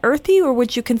consider that earthy, or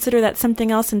would you consider that something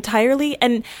else entirely?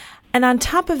 And on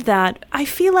top of that, I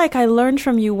feel like I learned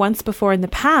from you once before in the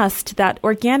past that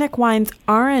organic wines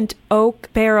aren't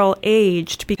oak barrel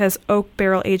aged, because oak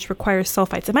barrel aged requires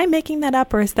sulfites. Am I making that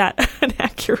up, or is that an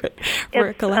accurate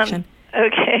recollection?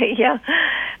 Okay, yeah.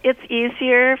 It's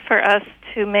easier for us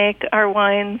to make our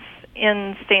wines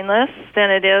in stainless than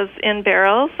it is in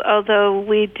barrels, although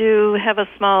we do have a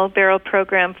small barrel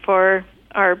program for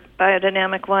our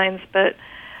biodynamic wines, but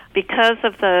because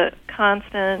of the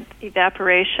constant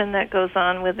evaporation that goes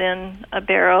on within a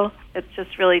barrel, it's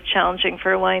just really challenging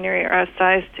for a winery our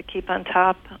size to keep on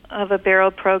top of a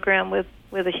barrel program with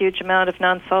a huge amount of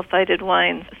non-sulfited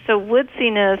wines. So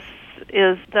woodsiness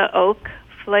is the oak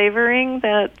flavoring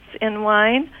that's in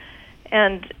wine,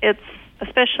 and it's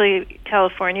especially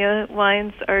California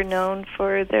wines are known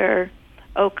for their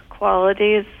oak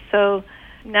qualities. So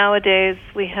nowadays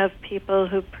we have people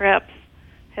who perhaps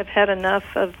have had enough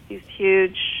of these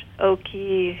huge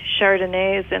oaky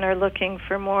Chardonnays and are looking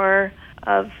for more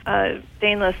of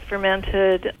stainless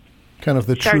fermented kind of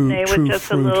the Chardonnay true with just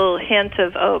fruit. a little hint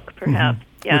of oak, perhaps.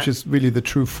 Yeah. Which is really the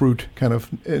true fruit, kind of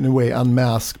in a way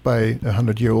unmasked by a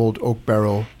 100-year-old oak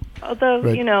barrel. Although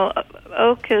right.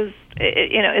 Oak is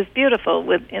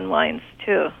beautiful in wines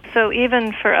too. So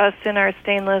even for us in our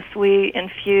stainless, we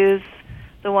infuse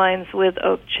the wines with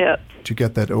oak chips to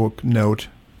get that oak note.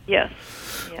 Yes.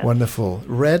 Wonderful.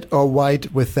 Red or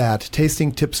white with that?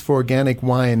 Tasting tips for organic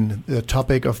wine, the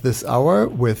topic of this hour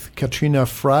with Katrina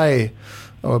Frey,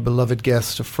 our beloved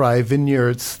guest, Fry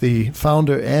Vineyards, the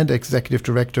founder and executive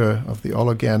director of the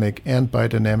all-organic and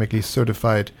biodynamically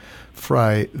certified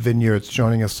Fry Vineyards,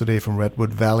 joining us today from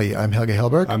Redwood Valley. I'm Helge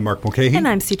Hellberg. I'm Mark Mulcahy. And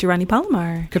I'm Sita Rani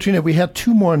Palomar. Katrina, we had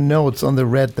two more notes on the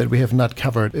red that we have not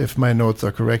covered, if my notes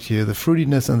are correct here, the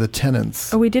fruitiness and the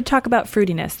tannins. Oh, we did talk about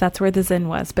fruitiness. That's where the Zin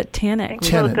was, but tannic.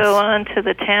 We'll go on to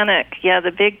the tannic. Yeah,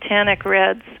 the big tannic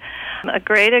reds. A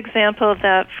great example of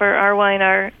that for our wine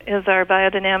is our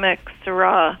biodynamic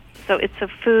Syrah. So it's a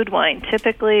food wine.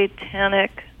 Typically,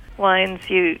 tannic wines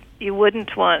you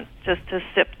wouldn't want just to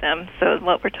sip them. So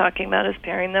what we're talking about is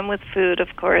pairing them with food,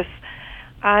 of course.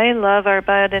 I love our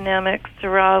biodynamic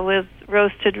Syrah with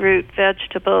roasted root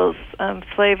vegetables,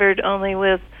 flavored only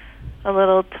with a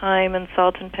little thyme and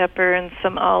salt and pepper and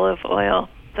some olive oil.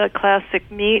 The classic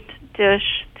meat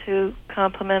dish to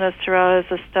complement a Syrah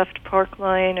is a stuffed pork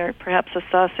loin or perhaps a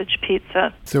sausage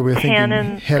pizza. So we're thinking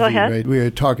Tannins, heavy, right?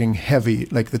 We're talking heavy,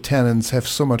 like the tannins have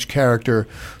so much character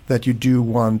that you do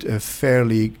want a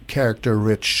fairly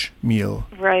character-rich meal.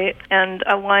 Right, and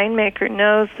a winemaker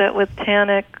knows that with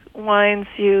tannic wines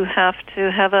you have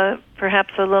to have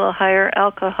perhaps a little higher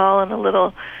alcohol and a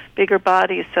little bigger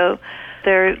body, so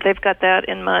they've got that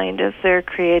in mind as they're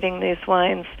creating these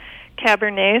wines.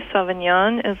 Cabernet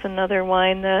Sauvignon is another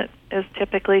wine that is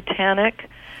typically tannic,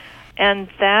 and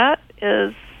that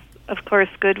is, of course,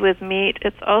 good with meat.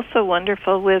 It's also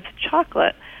wonderful with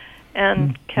chocolate,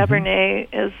 and Cabernet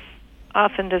is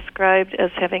often described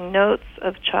as having notes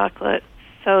of chocolate.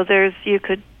 So you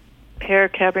could pair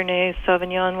Cabernet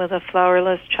Sauvignon with a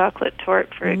flourless chocolate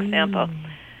torte, for example,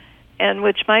 and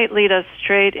which might lead us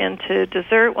straight into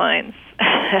dessert wines.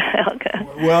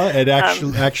 Well, and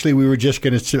actually, we were just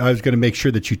going to. I was going to make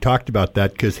sure that you talked about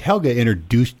that because Helge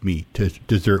introduced me to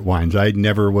dessert wines. I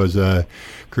never was a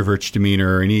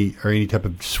Gewürztraminer or any type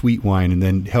of sweet wine, and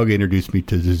then Helge introduced me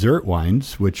to dessert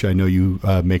wines, which I know you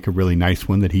make a really nice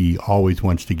one that he always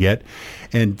wants to get.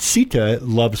 And Sita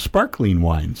loves sparkling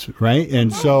wines, right?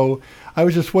 And so I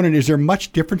was just wondering, is there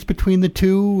much difference between the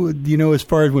two? You know, as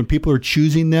far as when people are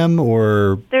choosing them,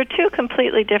 or they're two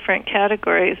completely different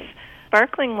categories.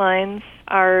 Sparkling wines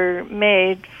are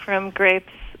made from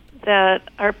grapes that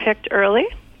are picked early,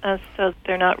 so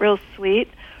they're not real sweet,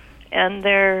 and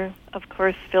they're, of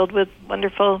course, filled with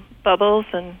wonderful bubbles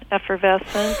and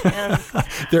effervescence. And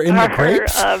they're in the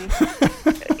grapes?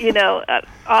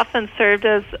 Often served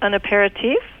as an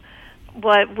aperitif.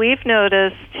 What we've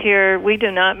noticed here, we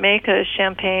do not make a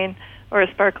champagne or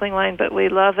a sparkling wine, but we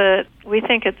love it. We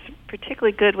think it's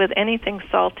particularly good with anything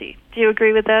salty. Do you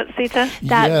agree with that, Sita?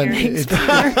 That makes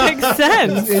perfect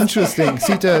sense. Interesting.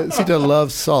 Sita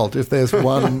loves salt. If there's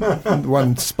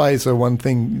one spice or one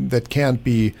thing that can't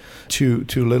be too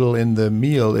little in the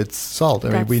meal, it's salt. I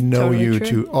mean, we know totally you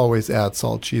true. To always add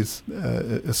salt. She's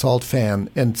a salt fan,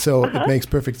 and so it makes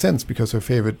perfect sense because her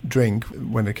favorite drink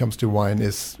when it comes to wine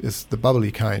is the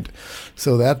bubbly kind.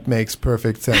 So that makes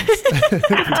perfect sense.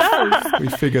 We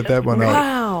figured that one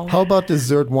out. How about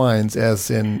dessert wines,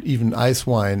 as in even ice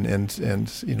wine and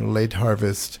late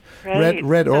harvest,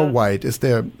 red or white? Is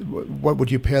there? What would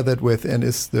you pair that with? And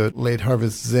is the late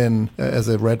harvest Zin as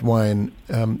a red wine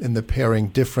in the pairing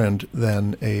different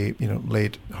than a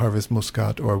late harvest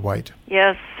Muscat or white?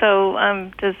 Yes. So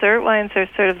dessert wines are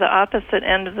sort of the opposite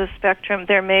end of the spectrum.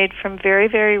 They're made from very,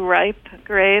 very ripe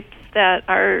grapes that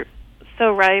are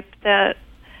so ripe that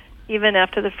even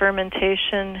after the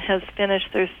fermentation has finished,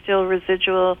 there's still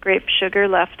residual grape sugar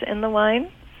left in the wine.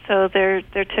 So they're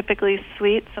typically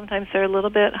sweet. Sometimes they're a little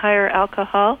bit higher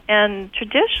alcohol. And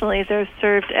traditionally, they're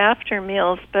served after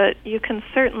meals, but you can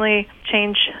certainly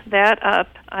change that up.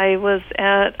 I was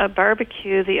at a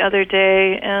barbecue the other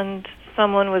day, and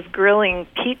someone was grilling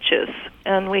peaches,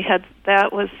 and we had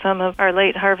that was some of our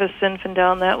late harvest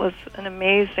Zinfandel, and that was an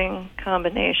amazing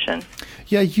combination.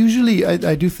 Yeah, usually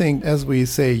I do think, as we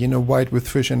say, white with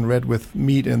fish and red with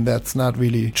meat, and that's not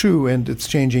really true, and it's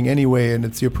changing anyway, and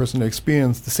it's your personal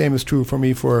experience. The same is true for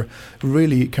me for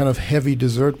really kind of heavy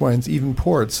dessert wines, even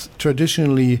ports,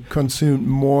 traditionally consumed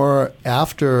more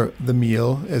after the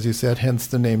meal, as you said, hence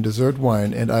the name dessert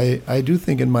wine. And I do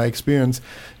think, in my experience,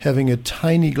 having a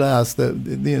tiny glass,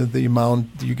 the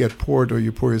amount you get poured or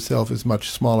you pour yourself is much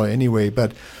smaller anyway,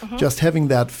 but just having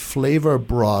that flavor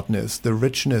broadness, the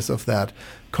richness of that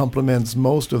complements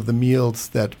most of the meals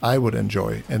that I would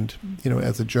enjoy. And,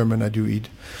 as a German, I do eat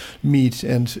meat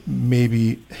and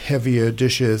maybe heavier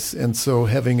dishes. And so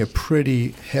having a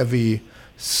pretty heavy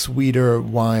sweeter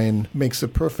wine makes a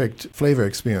perfect flavor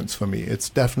experience for me. It's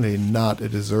definitely not a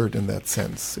dessert in that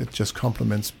sense. It just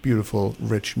complements beautiful,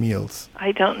 rich meals.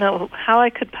 I don't know how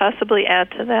I could possibly add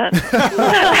to that.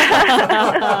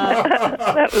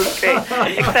 That was great.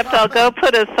 Except I'll go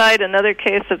put aside another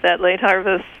case of that late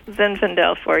harvest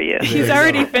Zinfandel for you. He's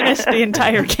already finished the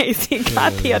entire case he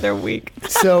got the other week.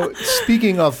 So,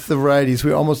 speaking of the varieties,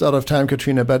 we're almost out of time,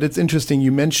 Katrina, but it's interesting.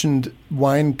 You mentioned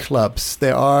wine clubs.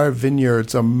 There are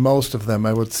vineyards, or most of them,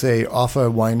 I would say, offer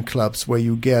wine clubs where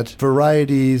you get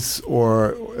varieties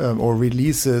or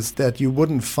releases that you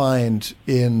wouldn't find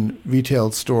in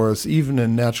retail stores, even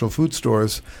in natural food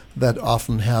stores that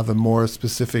often have a more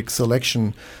specific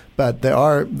selection. But there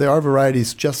are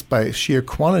varieties just by sheer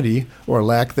quantity or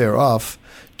lack thereof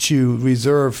to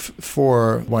reserve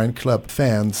for wine club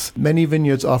fans. Many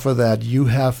vineyards offer that. You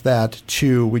have that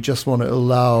too. We just want to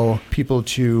allow people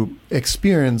to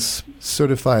experience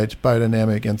certified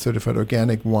biodynamic and certified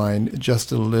organic wine.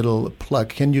 Just a little plug.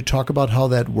 Can you talk about how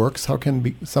that works? How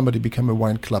can somebody become a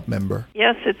wine club member?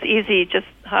 Yes, it's easy. Just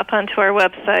hop onto our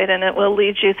website and it will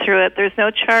lead you through it. There's no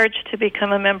charge to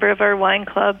become a member of our wine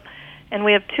club. And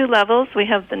we have 2 levels. We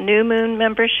have the New Moon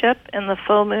membership and the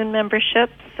Full Moon membership.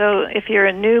 So if you're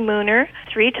a new mooner,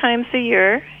 3 times a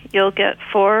year, you'll get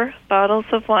 4 bottles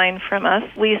of wine from us.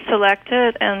 We select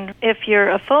it, and if you're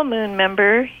a Full Moon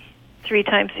member, 3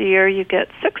 times a year, you get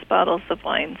 6 bottles of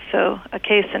wine, so a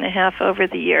case and a half over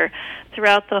the year.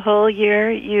 Throughout the whole year,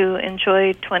 you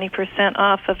enjoy 20%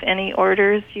 off of any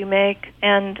orders you make,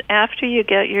 and after you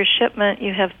get your shipment,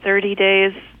 you have 30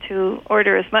 days to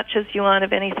order as much as you want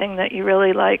of anything that you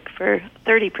really like for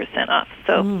 30% off.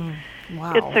 So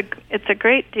wow. It's a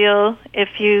great deal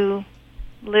if you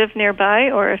live nearby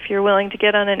or if you're willing to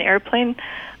get on an airplane.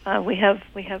 We have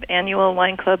annual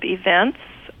wine club events.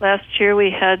 Last year we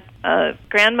had a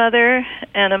grandmother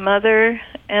and a mother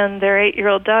and their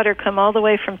 8-year-old daughter come all the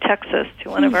way from Texas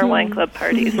to one of our wine club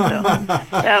parties. So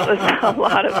that was a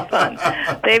lot of fun.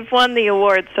 They've won the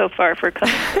award so far for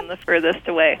coming from the furthest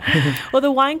away. Well,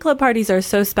 the wine club parties are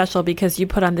so special because you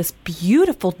put on this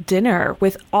beautiful dinner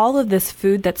with all of this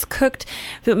food that's cooked,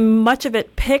 much of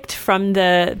it picked from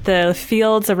the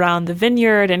fields around the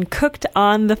vineyard and cooked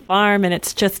on the farm, and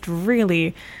it's just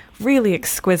really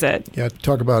exquisite. Yeah,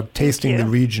 talk about tasting the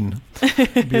region.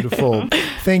 Beautiful.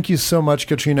 Thank you so much,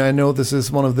 Katrina. I know this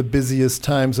is one of the busiest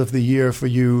times of the year for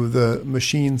you. The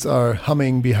machines are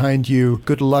humming behind you.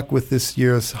 Good luck with this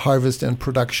year's harvest and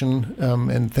production.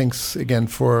 And thanks again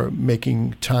for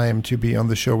making time to be on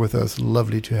the show with us.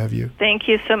 Lovely to have you. Thank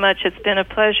you so much. It's been a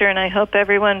pleasure, and I hope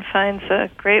everyone finds a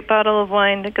great bottle of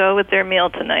wine to go with their meal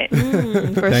tonight.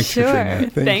 For Thanks, sure. Katrina.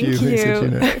 Thank you. Thanks,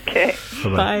 Katrina. Okay.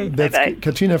 Bye. That's Bye-bye.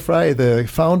 Katrina Frey, the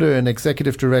founder and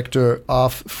executive director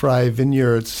of Frey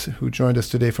Vineyards, who joined us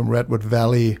today from Redwood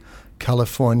Valley,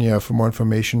 California. For more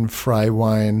information,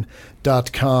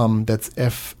 freywine.com. That's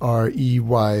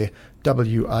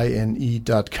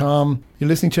FREYWINE.com. You're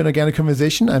listening to An Organic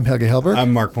Conversation. I'm Helge Helberg.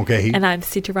 I'm Mark Mulcahy. And I'm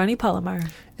Sitarani Palomar.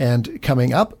 And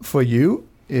coming up for you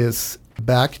is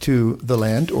Back to the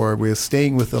Land, or we're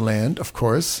staying with the land, of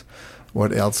course.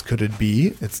 What else could it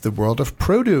be? It's the world of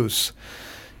produce.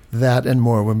 That and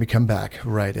more when we come back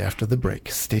right after the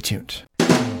break. Stay tuned.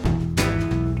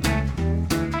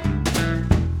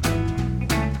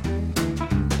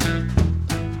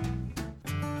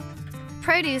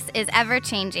 Produce is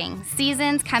ever-changing,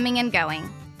 seasons coming and going.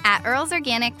 At Earls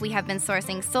Organic, we have been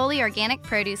sourcing solely organic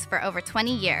produce for over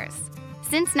 20 years.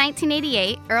 Since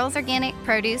 1988, Earls Organic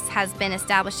Produce has been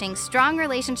establishing strong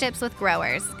relationships with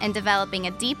growers and developing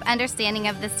a deep understanding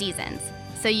of the seasons,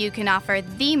 so you can offer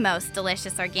the most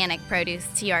delicious organic produce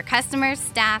to your customers,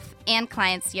 staff, and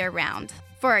clients year-round.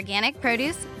 For organic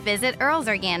produce, visit Earls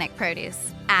Organic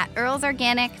Produce at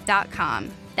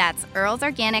earlsorganic.com. That's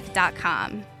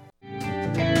earlsorganic.com.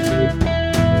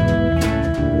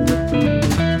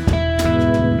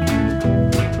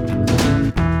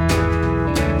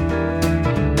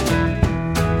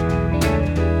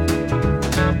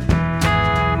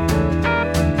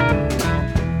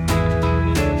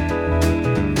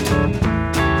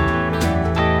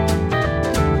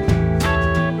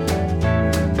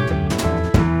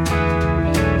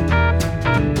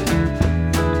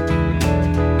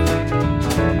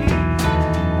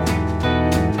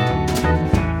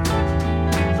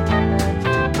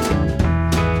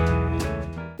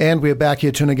 And we're back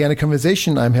here to An Organic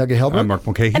Conversation. I'm Helge Helberg. I'm Mark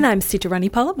Mulcahy. And I'm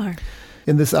Sitarani Palomar.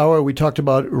 In this hour, we talked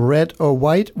about red or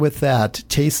white. With that,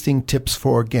 tasting tips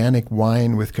for organic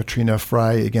wine with Katrina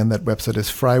Frey. Again, that website is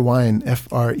freywine,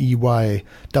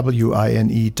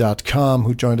 FREYWINE.com,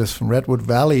 who joined us from Redwood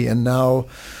Valley. And now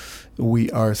we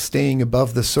are staying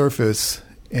above the surface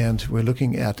and we're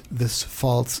looking at this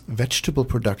fall's vegetable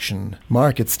production.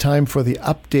 Mark, it's time for the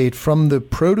update from the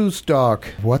produce doc.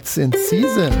 What's in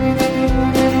season?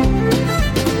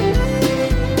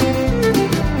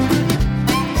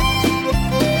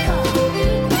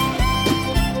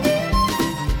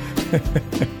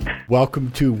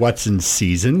 Welcome to What's in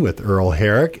Season with Earl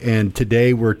Herrick, and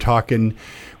today we've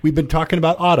been talking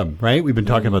about autumn, right? We've been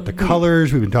talking about the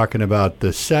colors, we've been talking about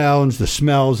the sounds, the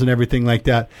smells, and everything like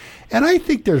that. And I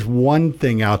think there's one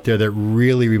thing out there that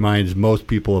really reminds most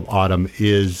people of autumn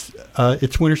is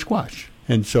it's winter squash.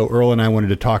 And so Earl and I wanted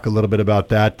to talk a little bit about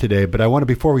that today, but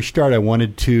before we start, I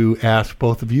wanted to ask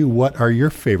both of you, what are your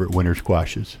favorite winter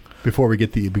squashes? Before we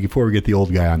get the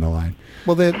old guy on the line.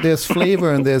 Well, there's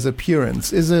flavor and there's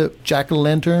appearance. Is a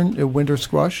jack-o'-lantern a winter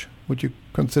squash? Would you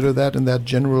consider that in that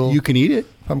general? You can eat it.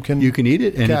 Pumpkin. You can eat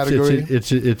it, and category?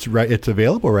 it's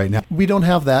available right now. We don't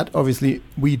have that. Obviously,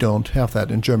 we don't have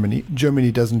that in Germany.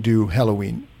 Germany doesn't do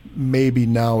Halloween. Maybe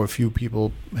now a few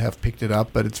people have picked it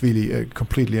up, but it's really a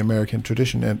completely American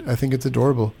tradition, and I think it's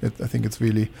adorable. I think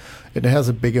it has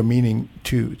a bigger meaning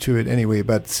to it anyway.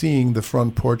 But seeing the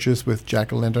front porches with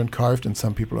jack-o'-lantern carved, and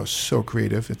some people are so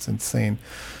creative, it's insane.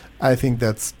 I think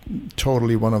that's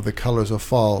totally one of the colors of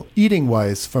fall.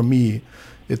 Eating-wise, for me,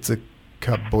 it's a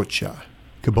kabocha.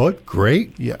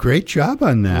 Great. Yeah. Great job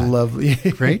on that. Lovely.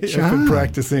 Great job. I've been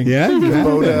practicing. Yeah.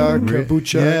 Kombucha.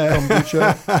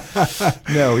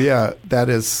 No, yeah, that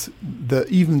is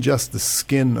even just the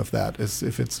skin of that is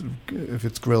if it's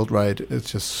grilled right,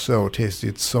 it's just so tasty.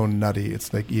 It's so nutty.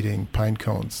 It's like eating pine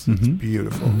cones. It's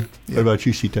beautiful. Yeah. What about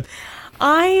you, Sita?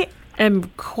 I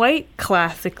am quite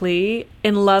classically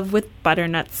in love with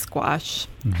butternut squash.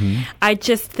 I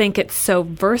just think it's so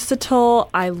versatile.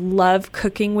 I love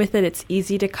cooking with it. It's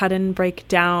easy to cut and break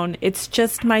down. It's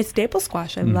just my staple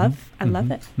squash. I love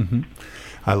it.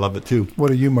 I love it too. What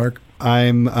are you, Mark?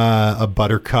 I'm a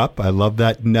buttercup. I love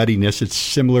that nuttiness. It's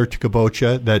similar to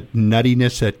kabocha, that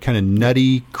nuttiness, that kind of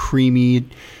nutty,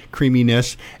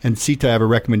 creaminess. And Sita, I have a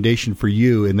recommendation for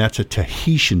you, and that's a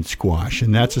Tahitian squash.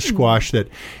 And that's a squash that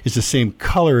is the same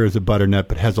color as a butternut,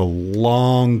 but has a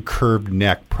long curved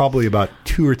neck, probably about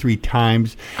 2 or 3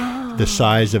 times the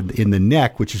size in the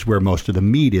neck, which is where most of the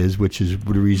meat is, which is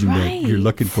the reason that you're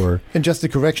looking for. And just a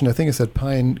correction, I think I said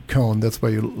pine cone. That's why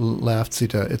you laughed,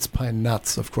 Sita. It's pine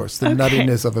nuts, of course. The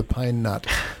nuttiness of a pine nut.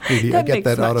 Really, that I get makes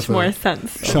that out much of more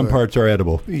sense. Some parts are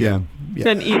edible. Yeah.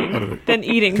 Than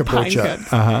eating pine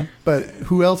cones. But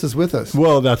who else is with us?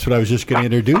 Well, that's what I was just going to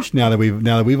introduce. Now that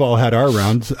we've all had our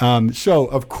rounds, so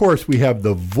of course we have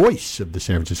the voice of the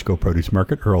San Francisco produce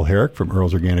market, Earl Herrick from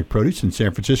Earl's Organic Produce in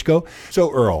San Francisco.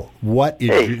 So, Earl, what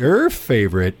is your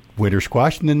favorite winter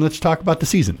squash? And then let's talk about the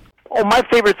season. Oh, my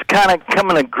favorites kind of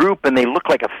come in a group, and they look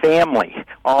like a family,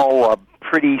 all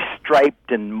pretty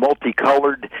striped and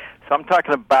multicolored. So I'm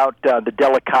talking about the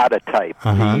delicata type,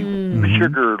 the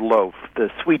sugar loaf,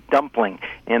 the sweet dumpling,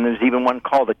 and there's even one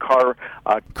called the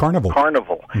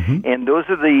Carnival. And those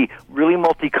are the really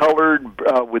multicolored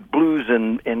with blues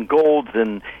and golds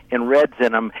and reds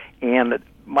in them. And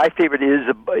my favorite is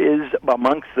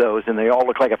amongst those, and they all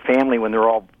look like a family when they're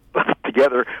all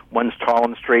together. One's tall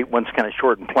and straight, one's kind of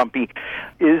short and plumpy,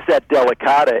 is that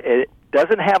delicata. It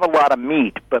doesn't have a lot of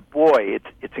meat, but boy,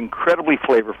 it's incredibly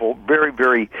flavorful, very,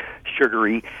 very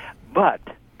sugary. But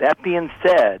that being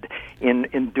said, in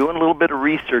doing a little bit of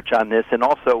research on this, and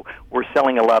also we're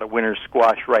selling a lot of winter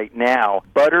squash right now,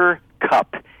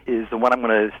 buttercup is the one I'm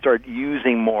going to start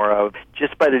using more of,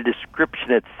 just by the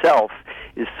description itself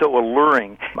is so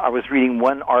alluring. I was reading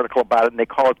one article about it, and they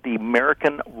call it the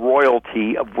American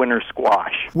royalty of winter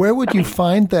squash. Where would you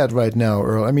find that right now,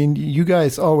 Earl? I mean, you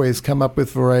guys always come up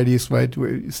with varieties, right?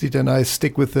 Sita and I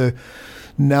stick with the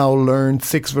now learned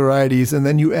 6 varieties, and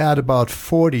then you add about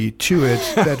 40 to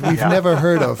it that we've never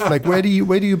heard of. Like, where do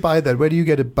you buy that? Where do you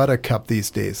get a buttercup these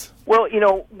days? Well,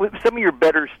 with some of your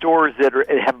better stores that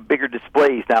have bigger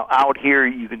displays. Now, out here,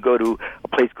 you can go to a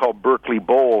place called Berkeley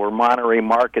Bowl or Monterey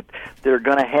Market. They're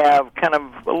going to have kind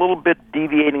of a little bit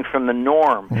deviating from the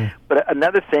norm. But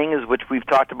another thing is, which we've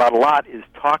talked about a lot, is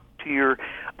talk to your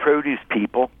produce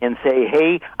people and say,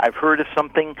 hey, I've heard of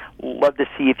something, love to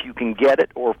see if you can get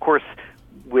it. Or, of course,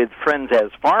 with friends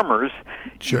as farmers,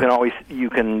 you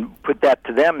can put that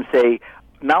to them and say,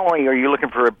 not only are you looking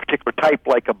for a particular type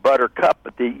like a buttercup,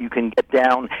 but that you can get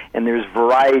down, and there's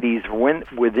varieties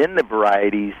within the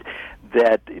varieties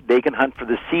that they can hunt for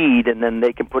the seed, and then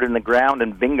they can put it in the ground,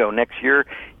 and bingo, next year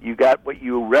you got what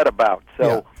you read about.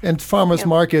 So, and farmers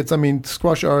markets, I mean,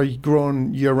 squash are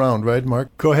grown year-round, right,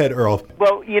 Mark? Go ahead, Earl.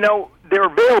 Well, they're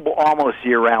available almost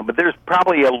year-round, but there's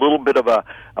probably a little bit of a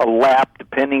lap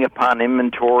depending upon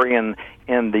inventory and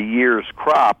the year's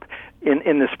crop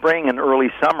in the spring and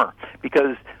early summer,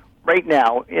 because right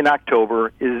now in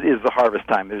October is the harvest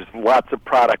time. There's lots of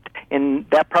product, and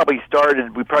we probably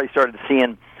started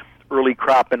seeing early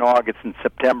crop in August and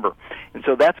September. And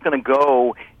so that's going to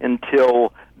go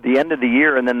until the end of the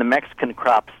year, and then the Mexican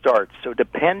crop starts. So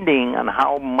depending on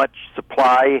how much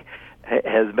supply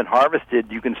has been harvested,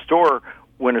 you can store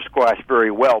winter squash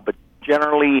very well. But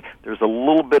generally, there's a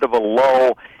little bit of a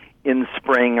lull in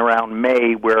spring around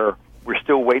May where we're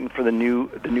still waiting for the new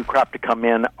crop to come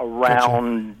in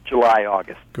around July,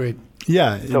 August. Great.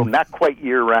 Yeah. So not quite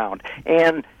year-round.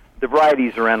 And the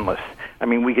varieties are endless. I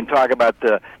mean, we can talk about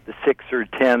the 6 or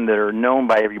 10 that are known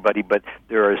by everybody, but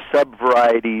there are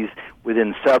sub-varieties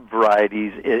within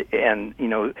sub-varieties, and,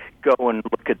 go and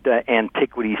look at the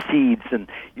antiquity seeds, and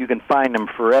you can find them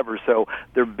forever. So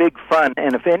they're big fun,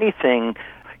 and if anything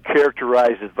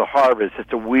characterizes the harvest,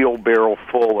 it's a wheelbarrow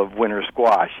full of winter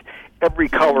squash. Every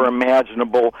color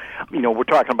imaginable. We're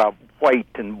talking about white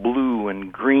and blue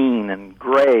and green and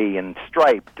gray and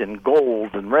striped and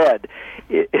gold and red.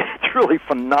 It's really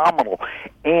phenomenal.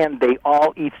 And they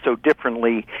all eat so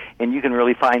differently, and you can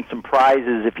really find some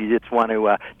prizes if you just want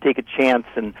to take a chance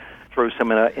and throw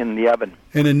some in the oven.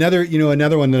 And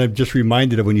another one that I've just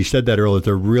reminded of when you said that earlier, it's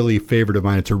a really favorite of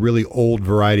mine. It's a really old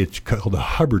variety. It's called a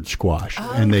Hubbard squash,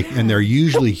 and they're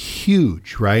usually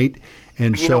huge, right?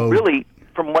 And really,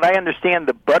 from what I understand,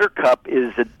 the buttercup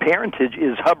the parentage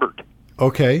is Hubbard.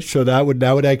 Okay, so that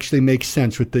would actually make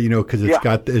sense with the because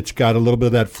it's got a little bit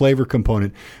of that flavor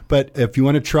component. But if you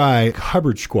want to try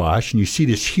Hubbard squash and you see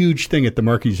this huge thing at the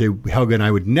market, you say, Helga and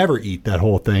I would never eat that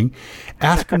whole thing.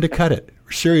 Ask them to cut it.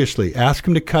 Seriously, ask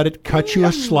them to cut it. Cut you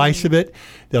a slice of it.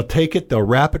 They'll take it. They'll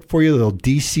wrap it for you. They'll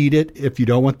de-seed it if you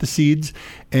don't want the seeds,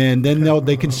 and then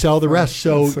they can sell the rest.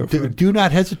 So do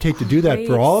not hesitate to do that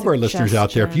for all of our listeners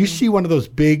out there. If you see one of those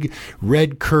big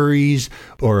red curries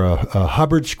or a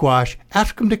Hubbard squash,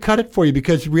 ask them to cut it for you,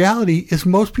 because the reality is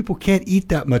most people can't eat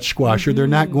that much squash, or they're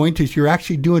not going to. So you're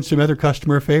actually doing some other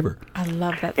customer a favor. I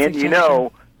love that suggestion.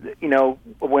 And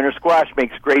winter squash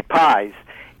makes great pies.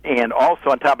 And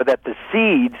also, on top of that, the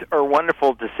seeds are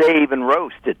wonderful to save and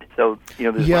roasted. So,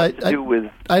 there's lots to do with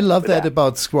I love that that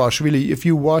about squash, really. If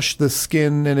you wash the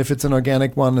skin, and if it's an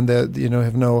organic one, and there,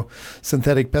 have no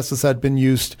synthetic pesticide been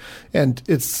used, and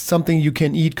it's something you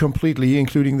can eat completely,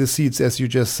 including the seeds, as you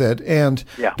just said. And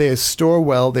they store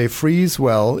well, they freeze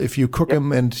well. If you cook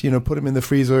them and, put them in the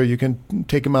freezer, you can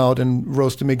take them out and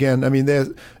roast them again. I mean,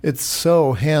 it's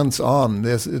so hands-on.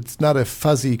 It's not a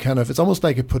fuzzy kind of, it's almost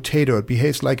like a potato. It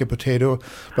behaves like a potato,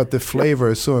 but the flavor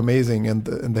is so amazing, and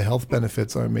the health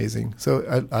benefits are amazing.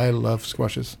 So I love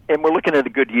squashes. And we're looking at a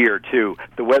good year too.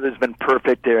 The weather's been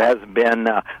perfect. There hasn't been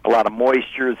a lot of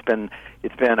moisture. It's been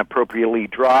appropriately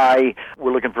dry.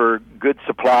 We're looking for good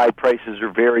supply. Prices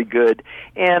are very good.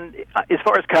 And as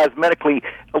far as cosmetically,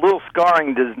 a little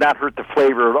scarring does not hurt the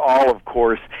flavor at all, of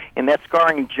course. And that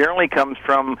scarring generally comes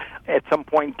from at some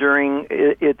point during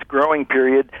its growing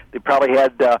period. They probably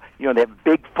had, they have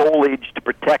big foliage to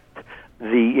protect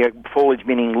the foliage,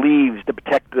 meaning leaves, to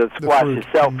protect the squash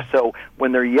itself. So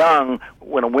when they're young,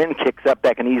 when a wind kicks up,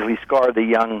 that can easily scar the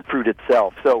young fruit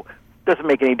itself. So it doesn't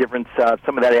make any difference.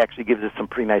 Some of that actually gives it some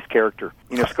pretty nice character.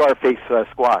 Scarface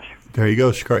squash. There you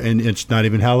go, Scar. And it's not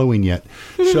even Halloween yet.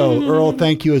 So, Earl,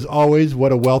 thank you as always.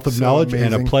 What a wealth of knowledge,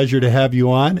 amazing. And a pleasure to have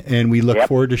you on. And we look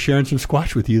forward to sharing some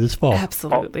squash with you this fall.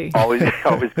 Absolutely. Always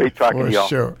great talking to y'all.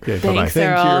 Sure. Okay, Thanks, bye-bye.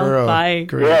 Earl. Thank you, Earl. Bye.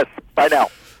 Great. Yes, bye now.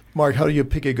 Mark, how do you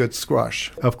pick a good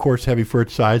squash? Of course, heavy for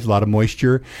its size, a lot of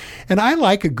moisture. And I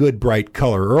like a good bright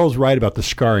color. Earl's right about the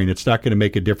scarring. It's not going to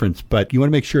make a difference, but you want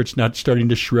to make sure it's not starting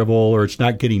to shrivel or it's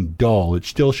not getting dull. It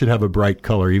still should have a bright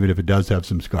color, even if it does have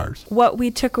some scars. What we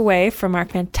took away from our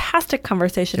fantastic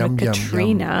conversation with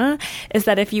Katrina is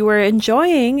that if you were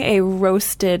enjoying a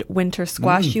roasted winter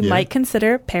squash, you might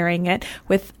consider pairing it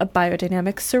with a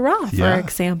biodynamic Syrah, for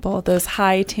example. Those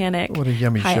high tannic, what a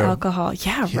yummy high show. alcohol.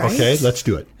 Yeah, right? Okay, let's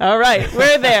do it. All right,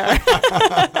 we're there.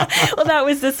 Well, that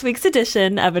was this week's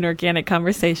edition of An Organic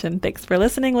Conversation. Thanks for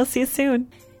listening. We'll see you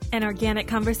soon. An Organic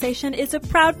Conversation is a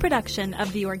proud production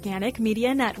of the Organic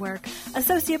Media Network.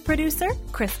 Associate producer,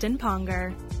 Kristen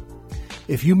Ponger.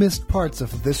 If you missed parts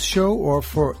of this show or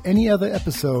for any other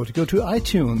episode, go to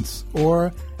iTunes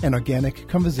or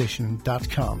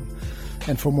anorganicconversation.com.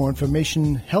 And for more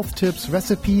information, health tips,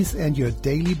 recipes, and your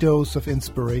daily dose of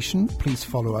inspiration, please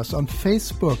follow us on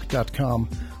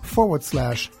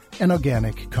facebook.com/An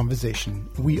Organic Conversation.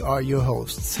 We are your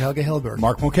hosts, Helga Hellberg,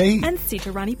 Mark Mulcahy, and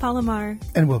Sita Rani Palomar.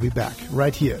 And we'll be back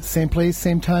right here, same place,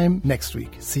 same time, next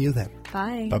week. See you then.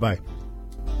 Bye. Bye-bye.